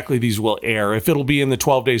when exactly these will air, if it'll be in the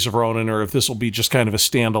 12 Days of Ronin or if this will be just kind of a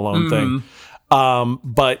standalone thing.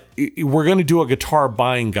 But we're going to do a guitar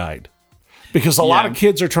buying guide. Because a lot of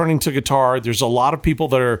kids are turning to guitar. There's a lot of people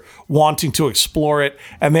that are wanting to explore it,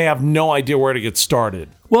 and they have no idea where to get started.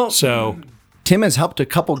 Well, so Tim has helped a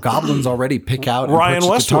couple goblins already pick out and Ryan purchase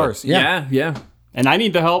Westwood. guitars. Yeah. And I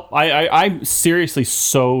need the help. I'm seriously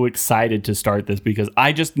so excited to start this because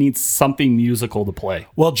I just need something musical to play.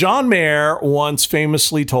 Well, John Mayer once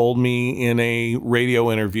famously told me in a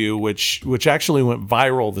radio interview, which actually went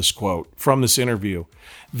viral, this quote from this interview: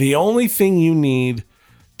 the only thing you need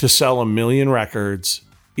to sell 1 million records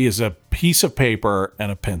is a piece of paper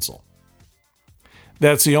and a pencil.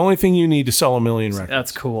 That's the only thing you need to sell 1 million records.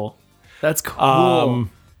 That's cool. That's cool.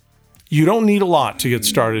 You don't need a lot to get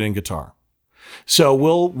started in guitar. So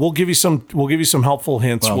we'll give you some helpful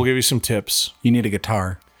hints. Well, we'll give you some tips. You need a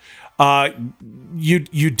guitar. You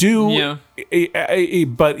do,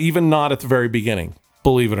 but even not at the very beginning.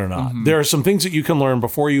 Believe it or not, there are some things that you can learn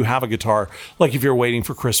before you have a guitar. Like if you're waiting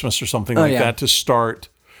for Christmas or something that to start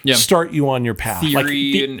you on your path. Theory Like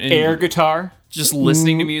the and air guitar. just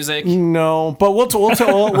listening to music. No, but we'll tell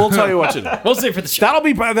you what to do. We'll save for the show. That'll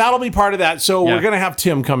be part of that. So we're gonna have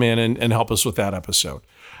Tim come in and help us with that episode.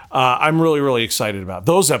 I'm really, really excited about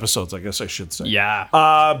those episodes, I guess I should say. Yeah.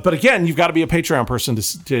 But again, you've got to be a Patreon person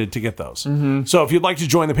to get those. So if you'd like to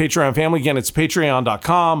join the Patreon family, again, it's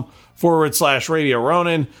patreon.com/Radio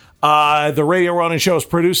Ronin. The Radio Ronin Show is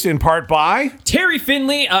produced in part by Terry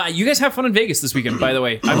Finley. You guys have fun in Vegas this weekend, by the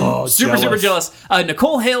way. I'm super jealous.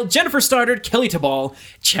 Nicole Hale, Jennifer Stoddard, Kelly Tabal,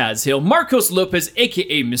 Chaz Hill, Marcos Lopez,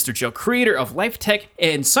 aka Mr. Joe, creator of Life Tech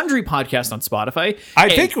and Sundry Podcast on Spotify. I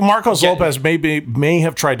think Marcos Lopez may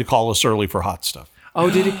have tried to call us early for hot stuff. Oh,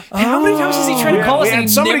 did he? How many times has he tried to call us? We had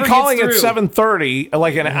somebody calling at 7:30,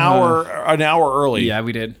 like an hour early. Yeah,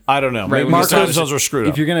 we did. I don't know. Right, Maybe those are screwed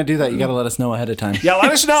up. If you're going to do that, you got to let us know ahead of time. Yeah,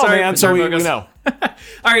 let us know, man, so we know. All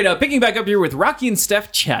right, picking back up here with Rocky and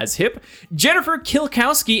Steph, Chaz Hip, Jennifer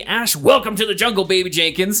Kilkowski, Ash, welcome to the jungle, baby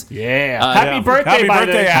Jenkins. Yeah. Happy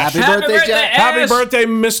birthday, Ash. Happy birthday, Jack. Happy birthday,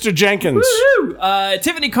 Mr. Jenkins. Woohoo!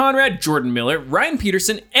 Tiffany Conrad, Jordan Miller, Ryan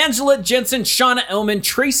Peterson, Angela Jensen, Shauna Ellman,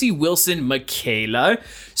 Tracy Wilson, Michaela,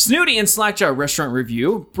 Snooty and Slackjaw Restaurant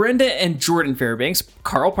Review, Brenda and Jordan Fairbanks,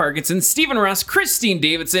 Carl Parkinson, Stephen Ross, Christine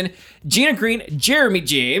Davidson, Gina Green, Jeremy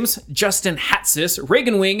James, Justin Hatsis,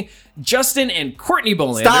 Reagan Wing, Justin and Courtney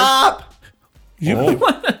Bolander. Stop!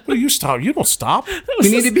 You stop. You don't stop. We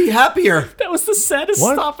need to be happier. That was the saddest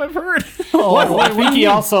stop I've heard. I think he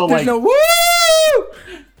also There's no woo!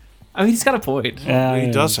 I mean, he's got a point.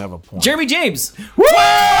 He does have a point. Jeremy James.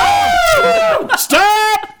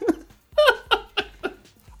 Stop!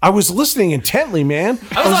 I was listening intently, man.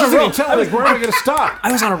 I was listening intently. Like, where am I going to stop?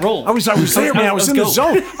 I was on a roll. I was there, man. I was in the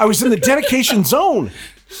zone. I was in the dedication zone.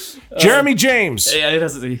 Jeremy James. Yeah, it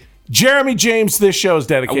doesn't. Jeremy James, this show is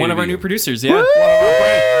dedicated One of our to new you. producers, yeah.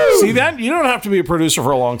 See that? You don't have to be a producer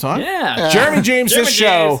for a long time. Yeah. Jeremy James, Jeremy this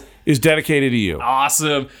show James. is dedicated to you.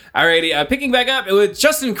 Awesome. Alrighty, picking back up with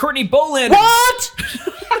Justin and Courtney Bolander. What?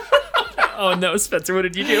 Oh no, Spencer, what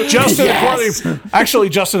did you do? Justin and Courtney. Actually,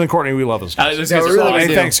 Justin and Courtney, we love those guys. Those guys are really awesome.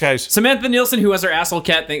 Hey, thanks, guys. Samantha Nielsen, who has our asshole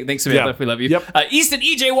cat. Thanks, Samantha. Yeah. We love you. Yep. Easton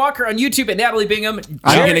EJ Walker on YouTube and Natalie Bingham.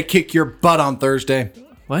 I'm going to kick your butt on Thursday.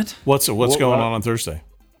 What? What's going on Thursday?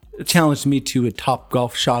 Challenged me to a top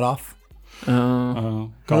golf shot off.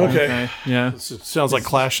 Okay. Yeah. It sounds like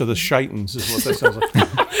Clash of the Shitans is what that sounds like.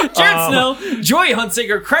 Jared Snow, Joy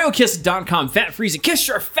Hunsinger, CryoKiss.com, Fat Freezing, Kiss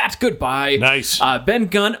Your Fat Goodbye. Nice. Ben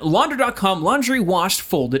Gunn, Launder.com, Laundry Washed,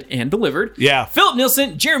 Folded, and Delivered. Yeah. Philip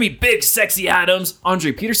Nielsen, Jeremy Big Sexy Adams,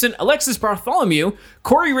 Andre Peterson, Alexis Bartholomew,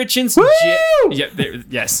 Corey Richens,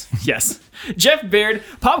 yes. Jeff Baird,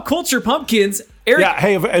 Pop Culture Pumpkins, Eric. Yeah.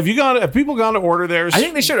 Hey, have people gone to order theirs? I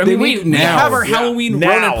think they should. I They mean, need we now. have our Yeah. Halloween Now.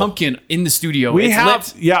 Ronin pumpkin in the studio. We It's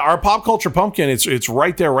have, lit. our Pop Culture Pumpkin. It's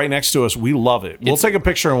right there, right next to us. We love it. We'll take a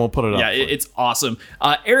picture and we'll put it up. Yeah, it's awesome.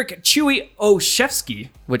 Eric Chewy Oshevsky,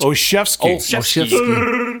 which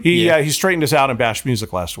Olszewski. He straightened us out in Bash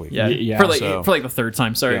Music last week. Yeah, for so- the third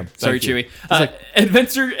time. Sorry, Yeah, sorry, thank you. Chewy.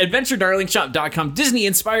 AdventureDarlingShop.com, Disney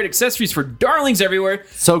inspired accessories for darlings everywhere.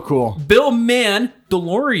 So cool. Bill Mann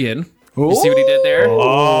DeLorean. You see what he did there?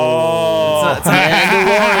 Oh, It's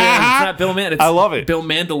not Bill Mann. It's I love it. Bill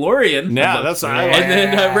Mandalorian. Yeah, that's I like And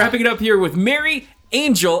then wrapping it up here with Mary,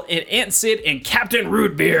 Angel, and Aunt Sid and Captain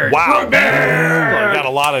Rootbeer. wow.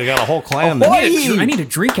 I got a whole clan. there. I need a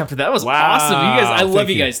drink after that. That was awesome. You guys, I love Thank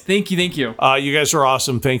you you. guys. Thank you. You guys are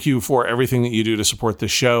awesome. Thank you for everything that you do to support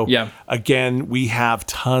this show. Yeah. Again, we have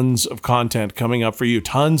tons of content coming up for you.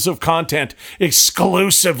 Tons of content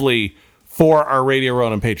exclusively for our Radio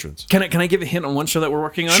Ronin patrons. Can I give a hint on one show that we're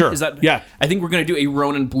working on? Sure. Yeah. I think we're going to do a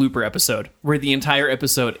Ronin blooper episode where the entire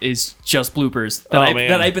episode is just bloopers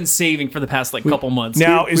that I've been saving for the past couple months.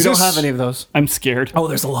 Now, We don't have any of those. I'm scared. Oh,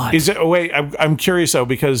 there's a lot. Is it? Oh, wait, I'm curious though,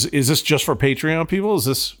 because is this just for Patreon people? Is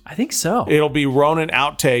this? I think so. It'll be Ronin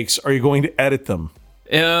outtakes. Are you going to edit them?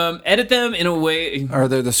 Edit them in a way. Are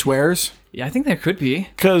there the swears? Yeah, I think there could be.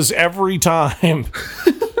 Because every time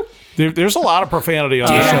there's a lot of profanity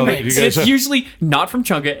on the show that you guys. It's usually not from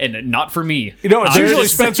Chunga and not for me. It's usually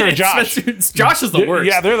Spencer and Josh. Josh is the worst.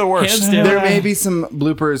 Yeah, they're the worst. Hands down. There may be some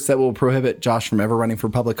bloopers that will prohibit Josh from ever running for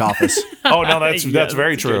public office. Oh no, that's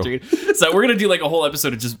very true. So we're gonna do a whole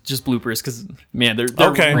episode of just bloopers because man, they're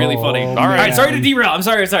Okay. really funny. All right. right, sorry to derail. I'm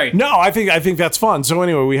sorry. No, I think that's fun. So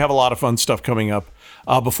anyway, we have a lot of fun stuff coming up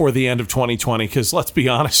before the end of 2020. Because let's be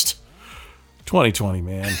honest, 2020,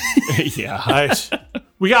 man. Yeah.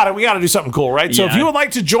 We got to do something cool, right? So if Yeah. you would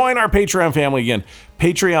like to join our Patreon family again,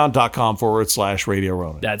 patreon.com/Radio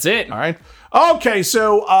Ronin. That's it. All right. Okay,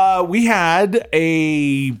 so we had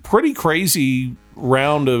a pretty crazy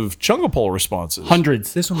round of Chunga poll responses.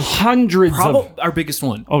 Hundreds. This one was hundreds probably of. our biggest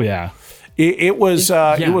one. Oh yeah. It was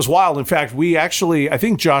wild. In fact, I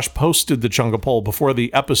think Josh posted the Chunga poll before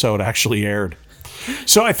the episode actually aired.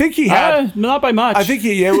 So I think he had not by much. I think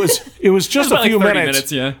it was just It was a few about 30 minutes.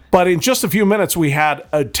 minutes, yeah. But in just a few minutes, we had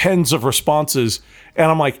tens of responses,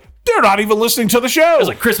 and I'm like, They're not even listening to the show. It was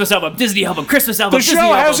like Christmas album, Disney album, Christmas album, The Disney show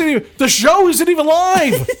album. hasn't even. The show isn't even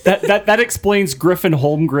live. That explains Griffin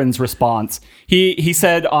Holmgren's response. He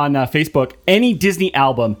said on Facebook, any Disney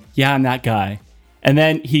album, yeah, I'm that guy. And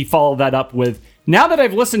then he followed that up with, now that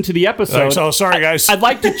I've listened to the episode, So sorry, guys. I'd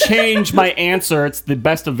like to change my answer. It's the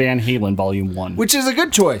best of Van Halen, Volume 1. Which is a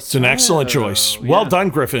good choice. It's an excellent choice. Well done,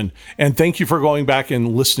 Griffin. And thank you for going back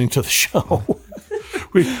and listening to the show.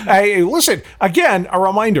 Hey, listen, again, a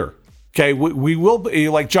reminder. Okay, we will be,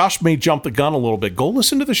 like Josh may jump the gun a little bit. Go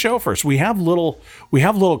listen to the show first. We have little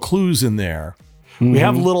clues in there. We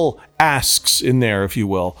have little asks in there, if you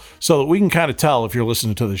will, so that we can kind of tell if you're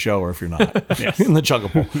listening to the show or if you're not in the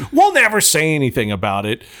Chunga poll. We'll never say anything about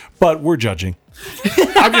it, but we're judging.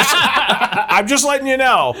 I'm just letting you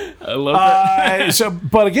know. I love that.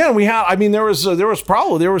 But again, there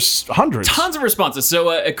was hundreds. Tons of responses. So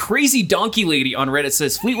a crazy donkey lady on Reddit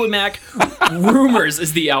says Fleetwood Mac Rumors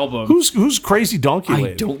is the album. Who's Crazy Donkey Lady?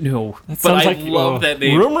 I don't know. But sounds I like, love that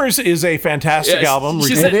name. Rumors is a fantastic album.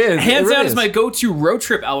 She said, It is. hands It down, really is is. my go-to road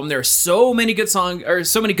trip album. There are so many good songs, or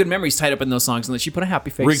so many good memories tied up in those songs, and then she put a happy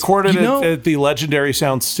face. Recorded at the legendary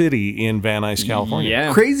Sound City in Van Nuys, California.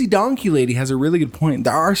 Yeah. Crazy Donkey Lady has a really good point.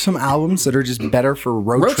 There are some albums that are just better for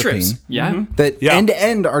road Road tripping. trips. Yeah. That Yeah. end to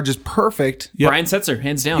end are just perfect. Brian Setzer,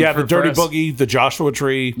 hands down. Yeah, for- the Dirty for us. Boogie, the Joshua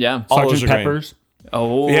Tree. Yeah. all those Sgt. are great. Pepper's.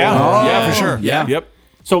 Oh. Yeah, for sure. Yeah. Yep.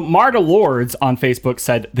 So Marta Lords on Facebook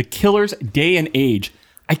said, The Killers' Day and Age.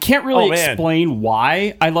 I can't really Oh, man. explain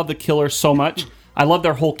why I love The Killers so much. I love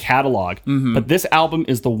their whole catalog. But this album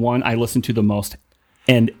is the one I listen to the most,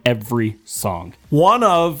 and every song. I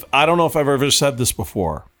don't know if I've ever said this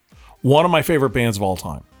before, one of my favorite bands of all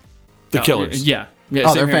time, The Killers. Yeah. Yeah, Oh,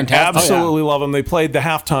 same they're here. fantastic. Absolutely love them. They played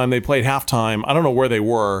halftime. I don't know where they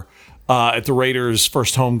were at the Raiders'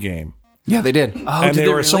 first home game. Yeah, they did. And they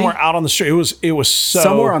were somewhere out on the street. It was so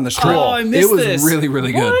Somewhere on the street. Oh, I missed It was this. really,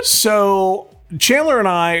 really good. So Chandler and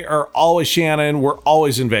I are always, Shannon, we're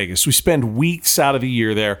always in Vegas. We spend weeks out of the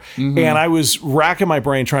year there. And I was racking my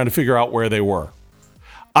brain trying to figure out where they were.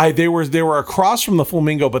 They were across from the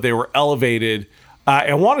Flamingo, but they were elevated.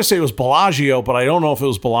 I want to say it was Bellagio, but I don't know if it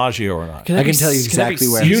was Bellagio or not. I can tell you exactly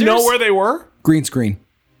where. You know where they were? Green screen.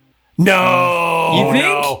 No. You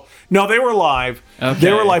think? No, they were live. Okay.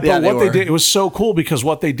 They were live. Yeah, But what they they were. did, it was so cool because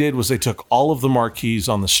what they did was they took all of the marquees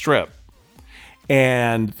on the strip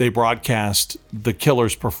and they broadcast the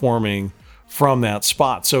Killers performing from that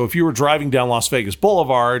spot. So if you were driving down Las Vegas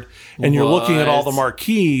Boulevard and you're looking at all the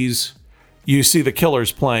marquees, you see the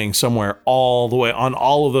Killers playing somewhere all the way on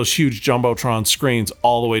all of those huge Jumbotron screens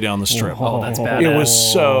all the way down the strip. Oh, that's bad. It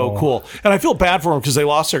was so cool. And I feel bad for them because they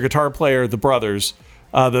lost their guitar player, the brothers,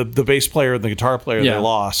 the bass player and the guitar player Yeah. they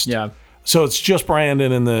lost. Yeah. So it's just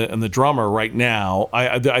Brandon and the drummer right now.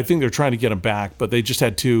 I think they're trying to get them back, but they just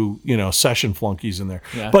had two session flunkies in there.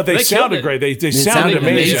 Yeah. But they They sounded killed it. great. They sounded sounded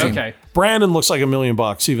amazing. amazing. Okay. Brandon looks like $1 million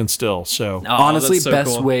even still. So Oh, Honestly, that's so best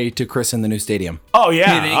cool. way to christen the new stadium. oh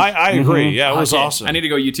yeah, You think? I agree. Yeah, it was Okay, awesome. I need to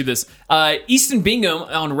go YouTube this. Easton Bingham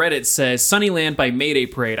on Reddit says Sunnyland by Mayday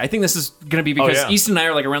Parade. I think this is going to be because yeah. Easton and I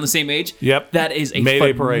are like around the same age. Yep. That is a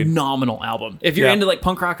Mayday Parade. phenomenal album. If you're Yeah. into like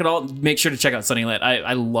punk rock at all, make sure to check out Sunnyland.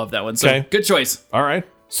 I love that one. So Okay. good choice. All right.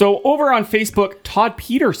 So over on Facebook, Todd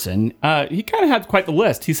Peterson, he kind of had quite the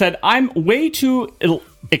list. He said, I'm way too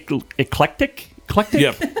eclectic?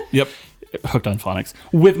 Yep. Hooked on phonics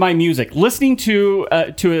with my music. Listening to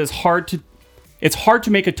it's hard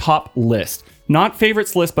to make a top list. Not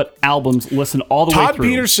favorites list, but albums. Listen all the way Todd through.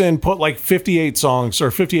 Peterson put like 58 songs or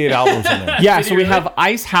 58 albums in there. Yeah, so we have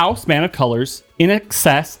Ice House, Man of Colors, In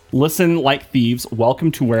Excess, Listen Like Thieves,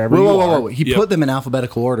 Welcome to Wherever You Are. Whoa. He put them in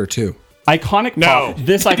alphabetical order, too. Iconic No. Pop.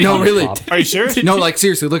 This iconic No, really. pop. Are you serious? No, like,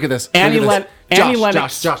 seriously, look at this. Annie Look at this. Annie Josh,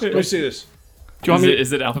 Lennox. Josh. Let me see this. Do you want me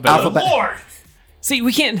Is it alphabetical? Alphabet. Lord. See,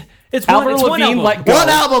 we can't. It's Avril one Lavigne, album. Let Go. One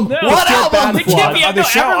album. No. One album. It can't be. On the No,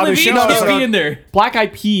 show- Avril on the Lavigne show, can't no. be in there. Black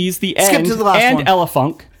Eyed Peas, The Skip End, to the last and one.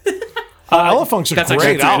 Elephunk. Elephant's a That's great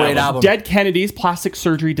actually a album. Great album. Dead Kennedys, Plastic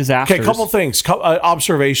Surgery, Disasters. Okay, couple things,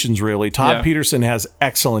 observations really. Todd Yeah. Peterson has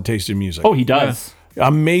excellent taste in music. Oh, he does.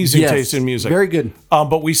 Amazing Yes, taste in music. very good.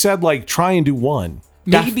 But we said like try and do one.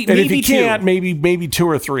 Maybe And if you two. can't, maybe two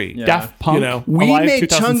or three. Daft Punk. You know, We Alive made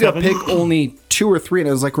Chunga 2007. pick only 2 or 3, and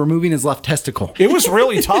it was like removing his left testicle. It was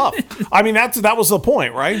really tough. I mean, that was the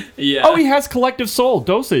point, right? Yeah. Oh, he has Collective Soul,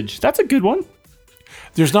 Dosage. That's a good one.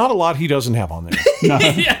 There's not a lot he doesn't have on there.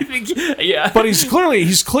 yeah, I think. Yeah. But he's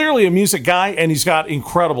clearly a music guy and he's got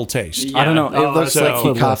incredible taste. I don't know. It looks so-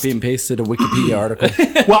 like he copy and pasted a Wikipedia article.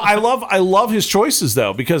 Well, I love his choices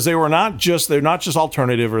though, because they're not just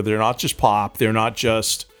alternative or they're not just pop. They're not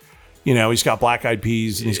just, You know, he's got Black Eyed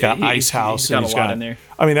Peas and he's got Ice House. He's got and a lot in there.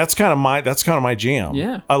 I mean, that's kind of my jam.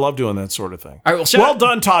 Yeah. I love doing that sort of thing. All right, well,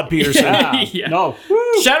 done, Todd Peterson. Yeah. No.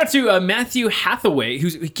 Shout out to Matthew Hathaway,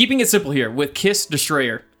 who's keeping it simple here with Kiss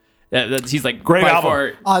Destroyer. He's like Great by album.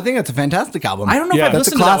 far. Oh, I think that's a fantastic album. I don't know if I've that's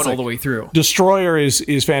listened to that one all the way through. Destroyer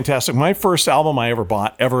is fantastic. My first album I ever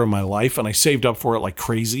bought ever in my life, and I saved up for it like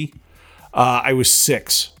crazy. I was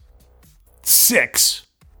 6. 6.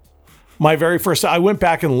 My very first. I went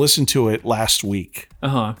back and listened to it last week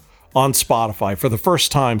on Spotify for the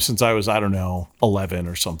first time since I was, I don't know, 11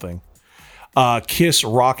 or something. Kiss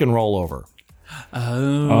Rock and Roll Over.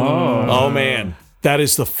 Oh man, that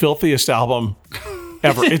is the filthiest album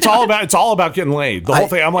ever. It's all about getting laid. The whole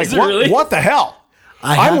thing. I'm like, Is it really? what the hell?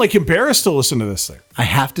 I'm like embarrassed to listen to this thing. I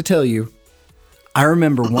have to tell you, I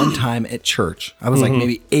remember one time at church, I was like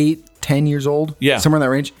maybe 8, 10 years old. Yeah. Somewhere in that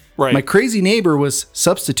range. Right. My crazy neighbor was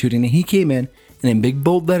substituting and he came in and in big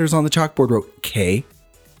bold letters on the chalkboard wrote K-I-S.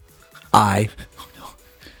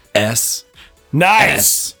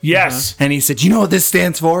 Nice. Yes. And he said, you know what this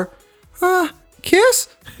stands for? Kiss?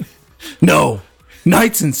 No.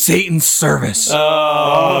 Knights in Satan's Service.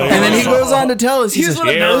 Oh, and then he goes on to tell us, he says, one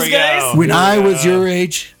of those guys. when I was your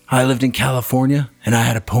age, I lived in California and I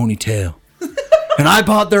had a ponytail. And I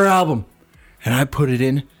bought their album and I put it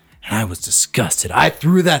in and I was disgusted. I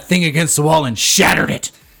threw that thing against the wall and shattered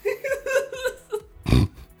it. and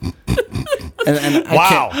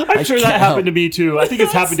Wow. I'm sure that happened to me too. I think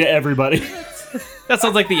it's happened to everybody. That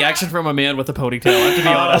sounds like the action from a man with a ponytail. I have to be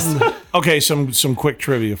honest. Okay, some quick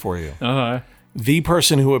trivia for you. The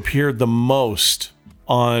person who appeared the most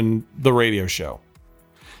on the radio show.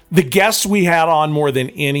 The guest we had on more than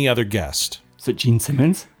any other guest. Is it Gene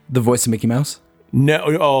Simmons? The voice of Mickey Mouse?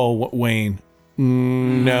 No, Wayne.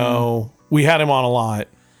 No. We had him on a lot.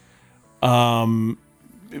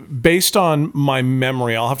 Based on my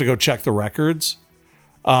memory, I'll have to go check the records.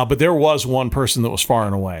 But there was one person that was far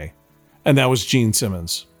and away, and that was Gene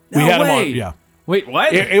Simmons. We had him on. Yeah. Wait,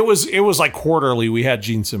 what? It was like quarterly. We had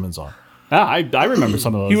Gene Simmons on. I remember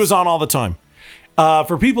some of those. He was on all the time.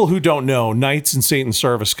 For people who don't know, Knights in Satan's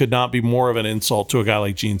Service could not be more of an insult to a guy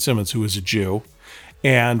like Gene Simmons, who is a Jew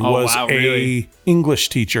and was really? a English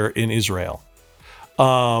teacher in Israel.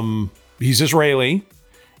 He's Israeli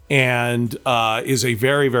and is a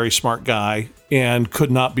very, very smart guy and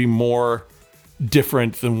could not be more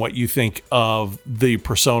different than what you think of the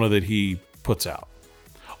persona that he puts out.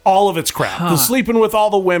 All of it's crap. The sleeping with all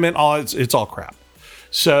the women, it's all crap.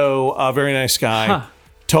 So, a very nice guy,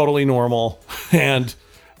 totally normal, and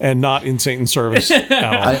not in Satan's service at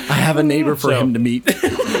all. I have a neighbor for him to meet.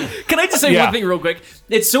 Can I just say one thing real quick?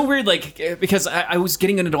 It's so weird, like, because I was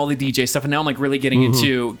getting into all the DJ stuff, and now I'm like really getting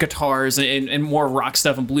into guitars and more rock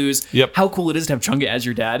stuff and blues. Yep. How cool it is to have Chunga as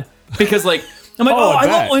your dad. Because, like, I'm like, I I love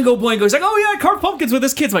bet. Oingo Boingo. He's like, oh yeah, I carved pumpkins with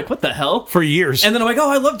his kids. I'm like, what the hell? For years. And then I'm like, oh,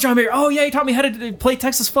 I love John Mayer. Oh yeah, he taught me how to play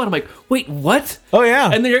Texas Flood. I'm like, wait, what? Oh yeah.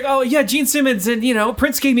 And then you're like, oh yeah, Gene Simmons and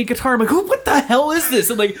Prince gave me a guitar. I'm like, oh, what the hell is this?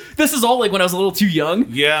 And like, this is all like when I was a little too young.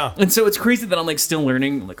 Yeah. And so it's crazy that I'm like still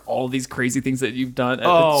learning like all these crazy things that you've done.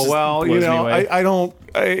 Oh, well, I don't,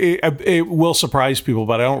 it will surprise people,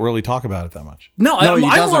 but I don't really talk about it that much. No, I'm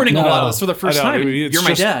learning a lot of this for the first I know. time. It's You're my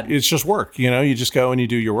just- dad. It's just work. You just go and you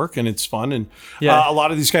do your work and it's fun. And Yeah. a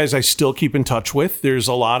lot of these guys I still keep in touch with. There's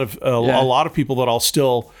a lot of a lot of people that I'll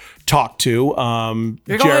still talk to.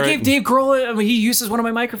 You're like, I gave Dave Grohl, I mean, he uses one of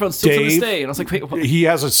my microphones still to this Dave, day. And I was like, wait, what? He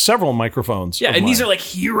has several microphones. Yeah, of and these mine. are like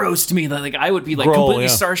heroes to me that like I would be like Grohl, completely yeah.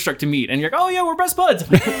 starstruck to meet. And you're like, oh yeah, we're best buds. I'm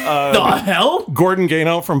like, the hell? Gordon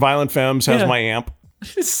Gano from Violent Femmes has Yeah. my amp.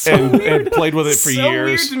 It's so weird. And played with it for So years.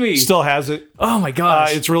 weird to me. Still has it. Oh my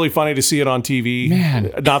gosh. It's really funny to see it on TV.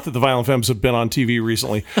 Man. Not that the Violent Femmes have been on TV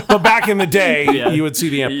recently, but back in the day, you would see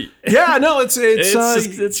the amp. Yeah, no, it's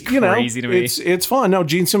crazy to me. It's fun. No,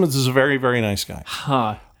 Gene Simmons is a very, very nice guy.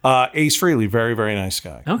 Huh. Ace Frehley, very, very nice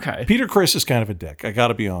guy. Okay. Peter Criss is kind of a dick. I got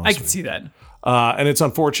to be honest. I can with see you. that. And it's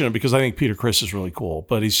unfortunate because I think Peter Criss is really cool,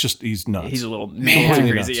 but he's nuts. He's a little Really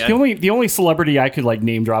crazy. nuts. Yeah. The only celebrity I could like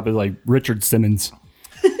name drop is like Richard Simmons.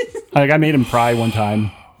 Like I made him cry one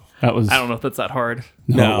time. That was I don't know if that's that hard.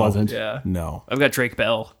 no, it wasn't. Yeah. No. I've got Drake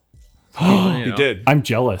Bell. He did. I'm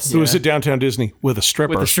jealous. It was at Downtown Disney with a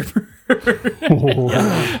stripper. With a stripper.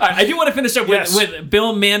 I do want to finish up with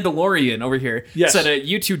Bill Mandalorian over here. Yes. Said,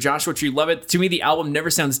 you too, Joshua Tree, love it. To me, the album never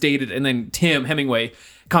sounds dated. And then Tim Hemingway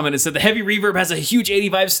commented, said, the heavy reverb has a huge 80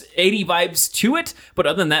 vibes to it. But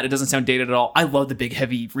other than that, it doesn't sound dated at all. I love the big,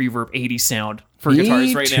 heavy reverb 80s sound for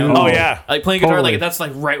guitars right too. now. Oh, yeah. I like playing guitar, Totally. like that's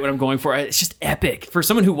like right what I'm going for. It's just epic. For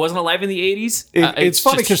someone who wasn't alive in the 80s, It's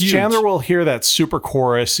funny just because huge. Chandler will hear that super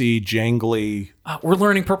chorusy, jangly We're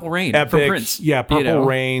learning Purple Rain from Epic, Prince. yeah, Purple you know?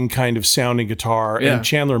 Rain kind of sounding guitar, Yeah. and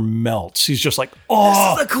Chandler melts. He's just like,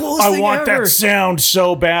 oh, This is the coolest I thing want ever. that sound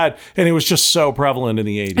so bad, and it was just so prevalent in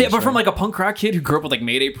the 80s. Yeah, but from right? like a punk rock kid who grew up with like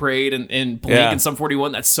Mayday Parade and Blink Yeah. and Sum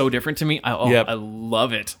 41, that's so different to me. Yep. I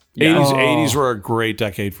love it. 80s were a great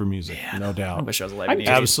decade for music, no doubt. I wish I was alive in the 80s.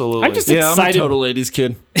 Absolutely. I'm just Yeah, I'm a excited. total 80s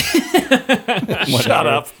kid. Shut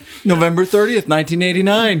up. November 30th,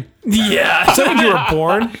 1989. Yeah. Is that when you were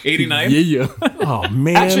born? 89? Yeah. Oh,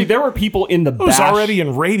 man. Actually, there were people in the it was bash. already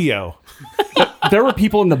in radio. There were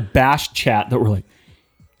people in the bash chat that were like,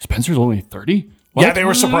 "Spencer's only 30." Yeah, they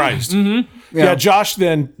were surprised. Mm-hmm. Yeah, Josh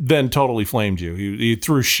then totally flamed you. He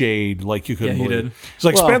threw shade like you couldn't Yeah, he believe. did. He's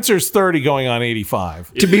like, Spencer's 30 going on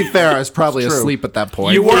 85. To be fair, I was probably asleep at that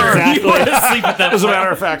point. You were. You were asleep at that As a point.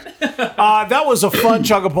 matter of fact, that was a fun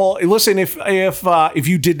Chunga poll. Listen, if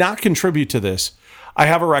you did not contribute to this, I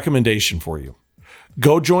have a recommendation for you.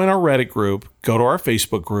 Go join our Reddit group, go to our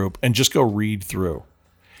Facebook group, and just go read through.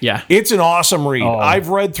 Yeah. It's an awesome read. Oh. I've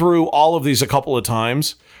read through all of these a couple of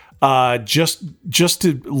times, just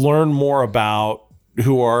to learn more about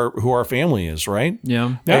who our family is, right?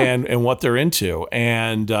 Yeah. And what they're into,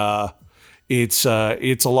 and it's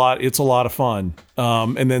a lot of fun.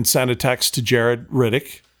 And then send a text to Jared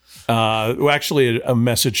Riddick, who actually a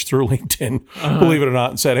message through LinkedIn, believe it or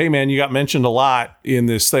not, and said, "Hey man, you got mentioned a lot in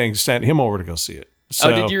this thing." Sent him over to go see it. So,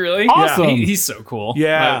 Oh, did you really? Awesome. He's so cool.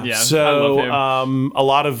 yeah. I So love him. a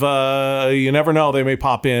lot of you never know, they may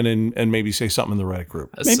pop in and maybe say something in the Reddit group.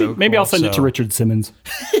 That's Maybe, so maybe cool. I'll send it to So- Richard Simmons.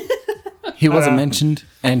 He wasn't mentioned,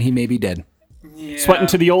 and he may be dead. Sweating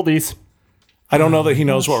to the oldies. I don't know that he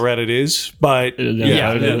knows what Reddit is, but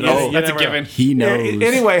Yeah, that's a given. He knows.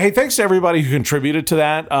 Anyway, hey, thanks to everybody who contributed to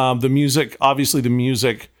that. The music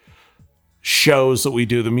shows that we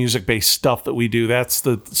do, the music-based stuff that we do, that's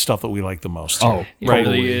the stuff that we like the most. Oh, It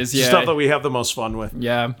really is. Yeah. Stuff that we have the most fun with.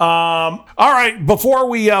 Yeah. All right, before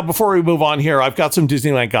we move on here, I've got some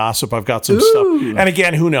Disneyland gossip. I've got some stuff. And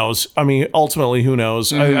again, who knows? I mean, ultimately, who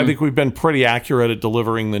knows? I think we've been pretty accurate at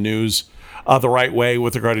delivering the news the right way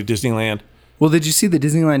with regard to Disneyland, Well, did you see the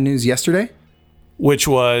Disneyland news yesterday? which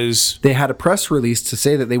was... They had a press release to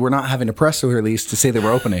say that they were not having a press release to say they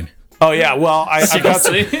were opening. Oh, yeah, well, I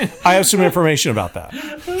have some information about that.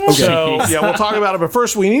 So, yeah, we'll talk about it. But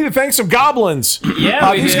first, we need to thank some goblins.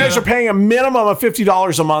 Yeah, we these do. guys are paying a minimum of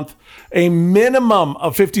 $50 a month. A minimum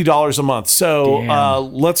of $50 a month. So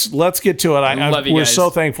let's get to it. Love you we're guys. so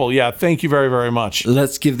thankful. Yeah, thank you very, very much.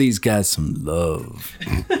 Let's give these guys some love.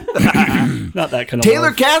 Not that kind of Taylor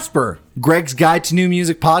love. Casper, Greg's Guide to New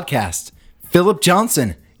Music podcast. Philip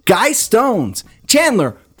Johnson, Guy Stones,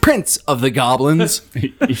 Chandler, Prince of the Goblins.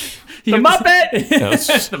 The Muppet.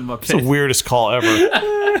 That's the weirdest call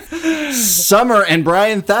ever. Summer and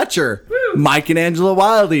Brian Thatcher, Mike and Angela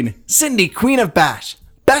Wilding, Cindy, Queen of Bash,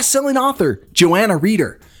 best-selling author Joanna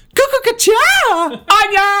Reeder, Cuckoo-ca-cha,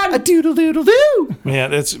 Onion, a doodle-doodle-doo.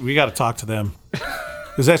 Man, we got to talk to them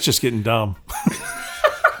because that's just getting dumb.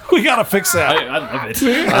 We got to fix that. I love it.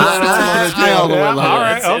 I all the way love All it.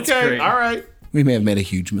 right, It's okay, great. all right. We may have made a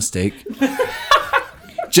huge mistake.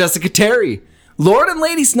 Jessica Terry, Lord and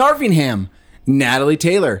Lady Snarfingham, Natalie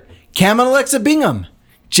Taylor, Cam and Alexa Bingham,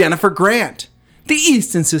 Jennifer Grant, the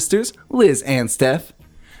Easton sisters, Liz and Steph,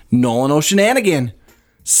 Nolan O'Shenanigan,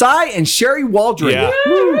 Cy and Sherry Waldron, Yeah.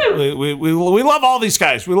 We love all these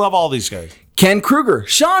guys. We love all these guys. Ken Kruger,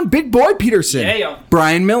 Sean Big Boy Peterson, Yeah.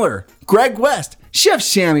 Brian Miller, Greg West, Chef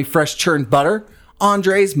Shammy Fresh Churned Butter,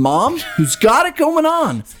 Andre's mom, who's got it going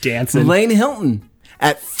on, Dancing. Lane Hilton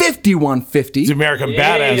at 5150. It's American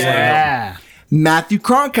Badass. Yeah. Matthew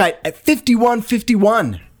Cronkite at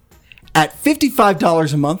 $51.51. At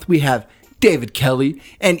 $55 a month, we have David Kelly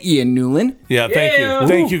and Ian Newland. Yeah, thank you.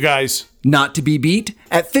 Thank you, guys. Not to be beat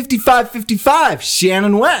at $55.55,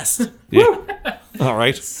 Shannon West. All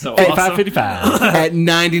right. So Hey, awesome. 555. At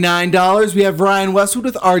 $99, we have Ryan Westwood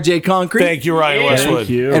with RJ Concrete. Thank you, Ryan Westwood. Thank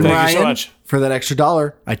you. And Thank Ryan, you so much. for that extra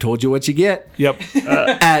dollar, I told you what you get. Yep.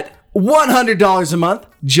 At $100 a month,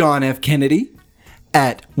 John F. Kennedy.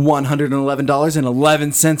 At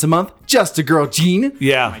 $111.11 a month, Just a Girl Jean.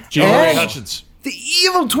 Yeah. Jean Marie And Hutchins. the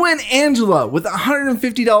evil twin Angela with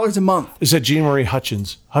 $150 a month. Is that Jean Marie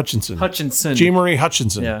Hutchinson? Hutchinson. Jean Marie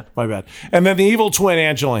Hutchinson. Yeah. My bad. And then the evil twin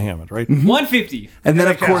Angela Hammond, right? 150. And then,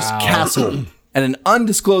 of course, Castle at an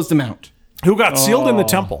undisclosed amount. who got sealed in the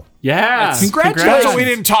temple. Yeah. Congratulations. That's what we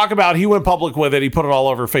didn't talk about. He went public with it. He put it all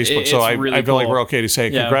over Facebook. So I really feel like cool. we're okay to say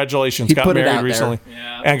Yeah. congratulations. He Got put it married out recently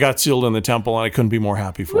there. and got sealed in the temple. And I couldn't be more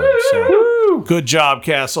happy for him. So good job,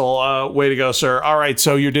 Castle. Way to go, sir. All right.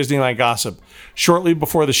 So your Disneyland gossip. Shortly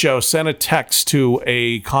before the show, sent a text to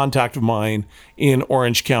a contact of mine in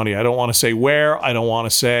Orange County. I don't want to say where. I don't want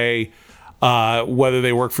to say whether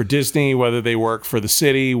they work for Disney, whether they work for the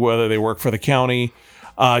city, whether they work for the county.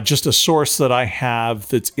 Just a source that I have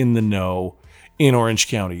that's in the know in Orange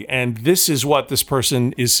County. And this is what this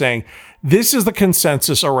person is saying. This is the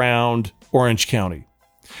consensus around Orange County.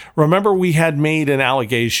 Remember, we had made an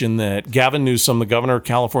allegation that Gavin Newsom, the governor of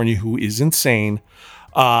California, who is insane,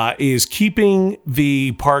 is keeping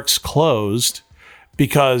the parks closed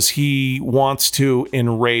because he wants to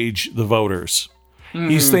enrage the voters.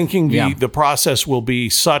 He's thinking the process will be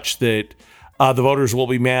such that the voters will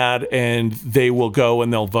be mad and they will go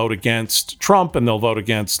and they'll vote against Trump and they'll vote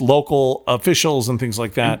against local officials and things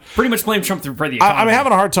like that. Pretty much blame Trump for the economy. I'm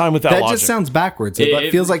having a hard time with that That logic. just sounds backwards.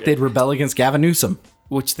 It feels like they'd rebel against Gavin Newsom.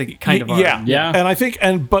 Which they kind of are. Yeah. And I think,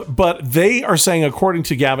 but they are saying, according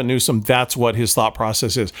to Gavin Newsom, that's what his thought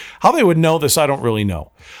process is. How they would know this, I don't really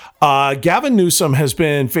know. Gavin Newsom has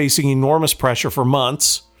been facing enormous pressure for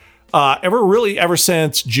months, ever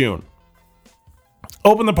since June.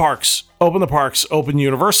 Open the parks, open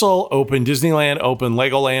Universal, open Disneyland, open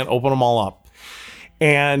Legoland, open them all up.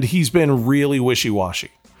 And he's been really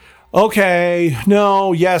wishy-washy. Okay,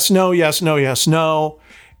 no, yes, no, yes, no, yes, no.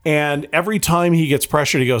 And every time he gets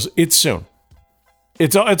pressured, he goes, it's soon.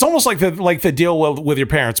 It's almost like the deal with your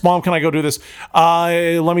parents. Mom, can I go do this?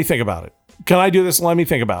 Let me think about it. Can I do this? Let me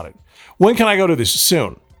think about it. When can I go do this?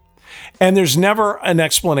 Soon. And there's never an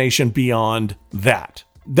explanation beyond that.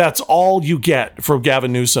 That's all you get from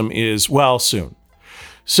Gavin Newsom is, well, soon.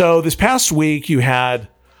 So this past week, you had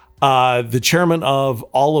the chairman of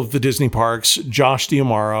all of the Disney parks, Josh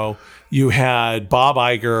D'Amaro. You had Bob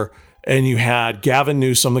Iger, and you had Gavin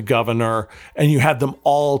Newsom, the governor, and you had them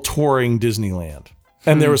all touring Disneyland.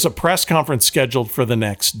 And there was a press conference scheduled for the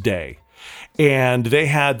next day. And they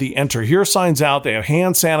had the enter here signs out. They have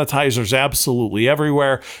hand sanitizers absolutely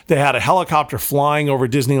everywhere. They had a helicopter flying over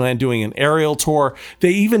Disneyland doing an aerial tour. They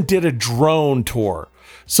even did a drone tour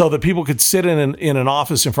so that people could sit in an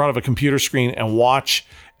office in front of a computer screen and watch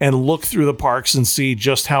and look through the parks and see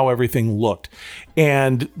just how everything looked.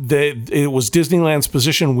 And it was Disneyland's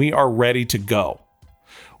position, we are ready to go.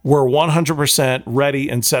 We're 100% ready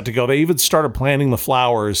and set to go. They even started planting the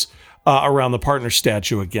flowers around the partner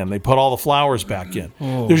statue again. They put all the flowers back in.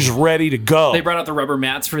 They're just ready to go. They brought out the rubber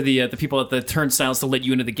mats for the people at the turnstiles to let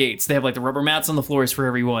you into the gates. They have like the rubber mats on the floors for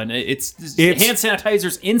everyone. It's hand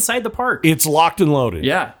sanitizers inside the park. It's locked and loaded.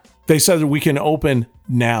 Yeah. They said that we can open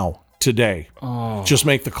now, today. Just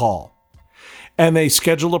make the call. And they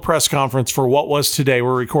scheduled a press conference for what was today.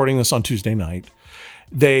 We're recording this on Tuesday night.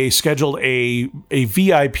 They scheduled a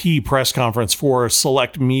VIP press conference for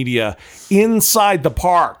select media inside the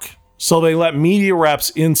park. So they let media reps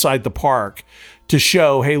inside the park to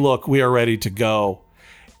show, hey, look, we are ready to go.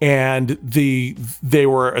 And they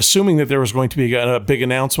were assuming that there was going to be a big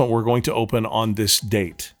announcement. We're going to open on this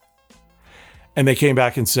date. And they came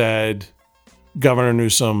back and said, Governor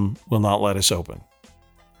Newsom will not let us open.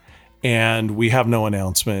 And we have no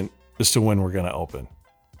announcement as to when we're going to open.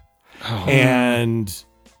 And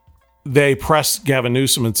they pressed Gavin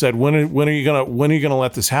Newsom and said, when are you going to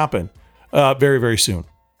let this happen? Very, very soon.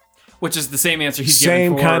 Which is the same answer he's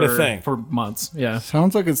Same given kind of thing. for months. Yeah.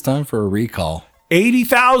 Sounds like it's time for a recall.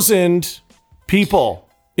 80,000 people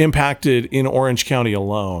impacted in Orange County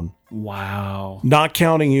alone. Wow. Not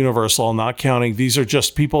counting Universal, not counting. These are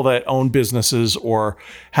just people that own businesses or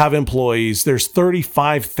have employees. There's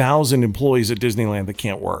 35,000 employees at Disneyland that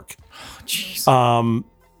can't work. Jeez.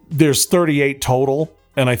 There's 38 total,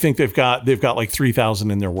 and I think they've got like 3,000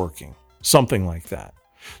 in there working, something like that.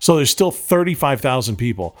 So there's still 35,000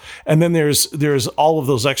 people. And then there's all of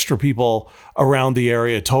those extra people around the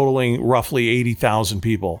area, totaling roughly 80,000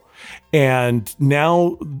 people. And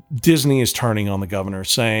now Disney is turning on the governor,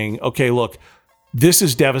 saying, okay, look, this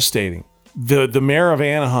is devastating. The mayor of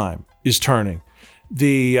Anaheim is turning.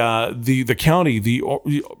 The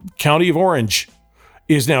county of Orange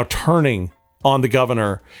is now turning on the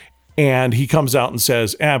governor, and he comes out and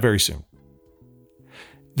says, very soon.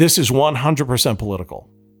 This is 100% political.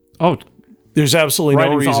 Oh, there's absolutely no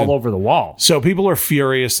writing's reason. all over the wall. So people are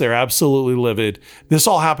furious. They're absolutely livid. This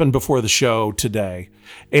all happened before the show today.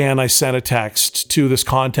 And I sent a text to this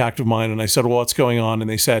contact of mine and I said, well, what's going on? And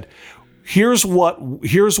they said, here's what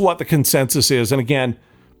the consensus is. And again,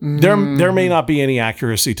 There may not be any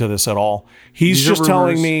accuracy to this at all. He's These are just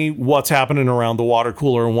telling rumors. me what's happening around the water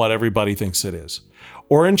cooler and what everybody thinks it is.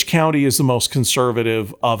 Orange County is the most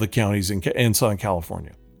conservative of the counties in Southern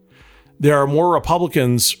California. There are more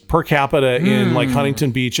Republicans per capita in like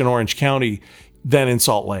Huntington Beach and Orange County than in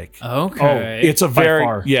Salt Lake. Okay. It's a By very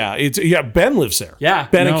far. Ben lives there. Yeah,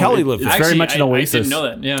 Ben and no, Kelly live there. it's very much an I oasis. didn't know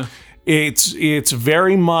that. Yeah. It's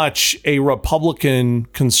very much a Republican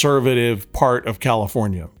conservative part of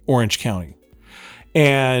California, Orange County.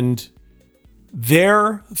 And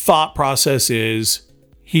their thought process is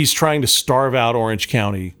he's trying to starve out Orange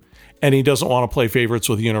County and he doesn't want to play favorites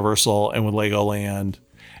with Universal and with Legoland.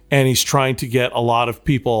 And he's trying to get a lot of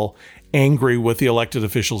people angry with the elected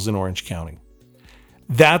officials in Orange County.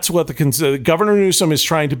 That's what Governor Newsom is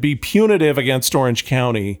trying to be punitive against Orange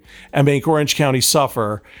County and make Orange County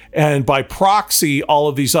suffer. And by proxy, all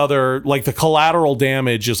of these other, like the collateral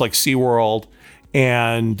damage is like SeaWorld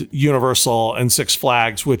and Universal and Six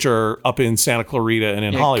Flags, which are up in Santa Clarita and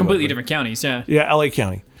in Hollywood. Completely right? different counties. Yeah. Yeah, LA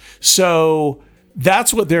County. So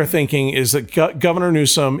that's what they're thinking is that Governor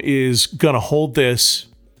Newsom is going to hold this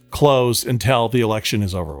closed until the election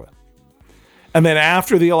is over with. And then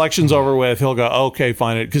after the election's over with, he'll go, okay,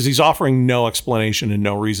 fine, because he's offering no explanation and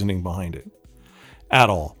no reasoning behind it at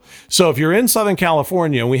all. So if you're in Southern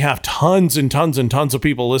California, and we have tons and tons and tons of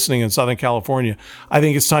people listening in Southern California, I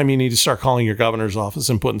think it's time you need to start calling your governor's office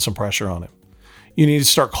and putting some pressure on him. You need to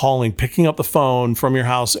start picking up the phone from your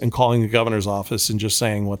house and calling the governor's office and just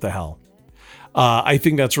saying, what the hell? I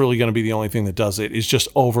think that's really going to be the only thing that does it, is just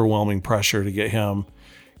overwhelming pressure to get him.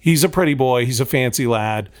 He's a pretty boy. He's a fancy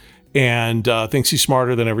lad. And thinks he's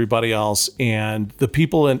smarter than everybody else. And the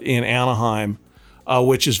people in Anaheim,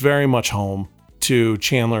 which is very much home to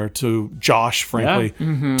Chandler, to Josh, frankly,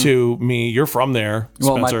 to me. You're from there,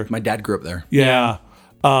 Spencer. Well, my dad grew up there. Yeah.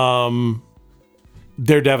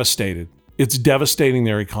 They're devastated. It's devastating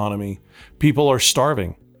their economy. People are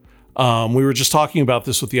starving. We were just talking about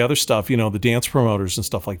this with the other stuff, the dance promoters and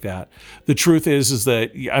stuff like that. The truth is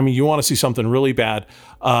that, you want to see something really bad.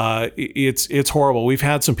 It's horrible. We've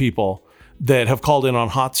had some people that have called in on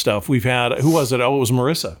hot stuff. We've had, who was it? Oh, it was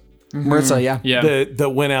Marissa. Marissa, yeah.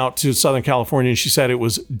 That went out to Southern California and she said it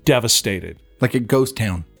was devastated. Like a ghost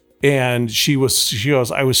town. And she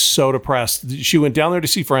goes, I was so depressed. She went down there to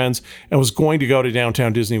see friends and was going to go to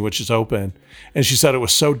Downtown Disney, which is open. And she said it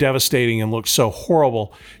was so devastating and looked so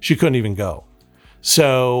horrible, she couldn't even go.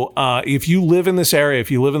 So if you live in this area,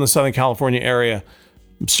 if you live in the Southern California area,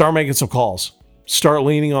 start making some calls. Start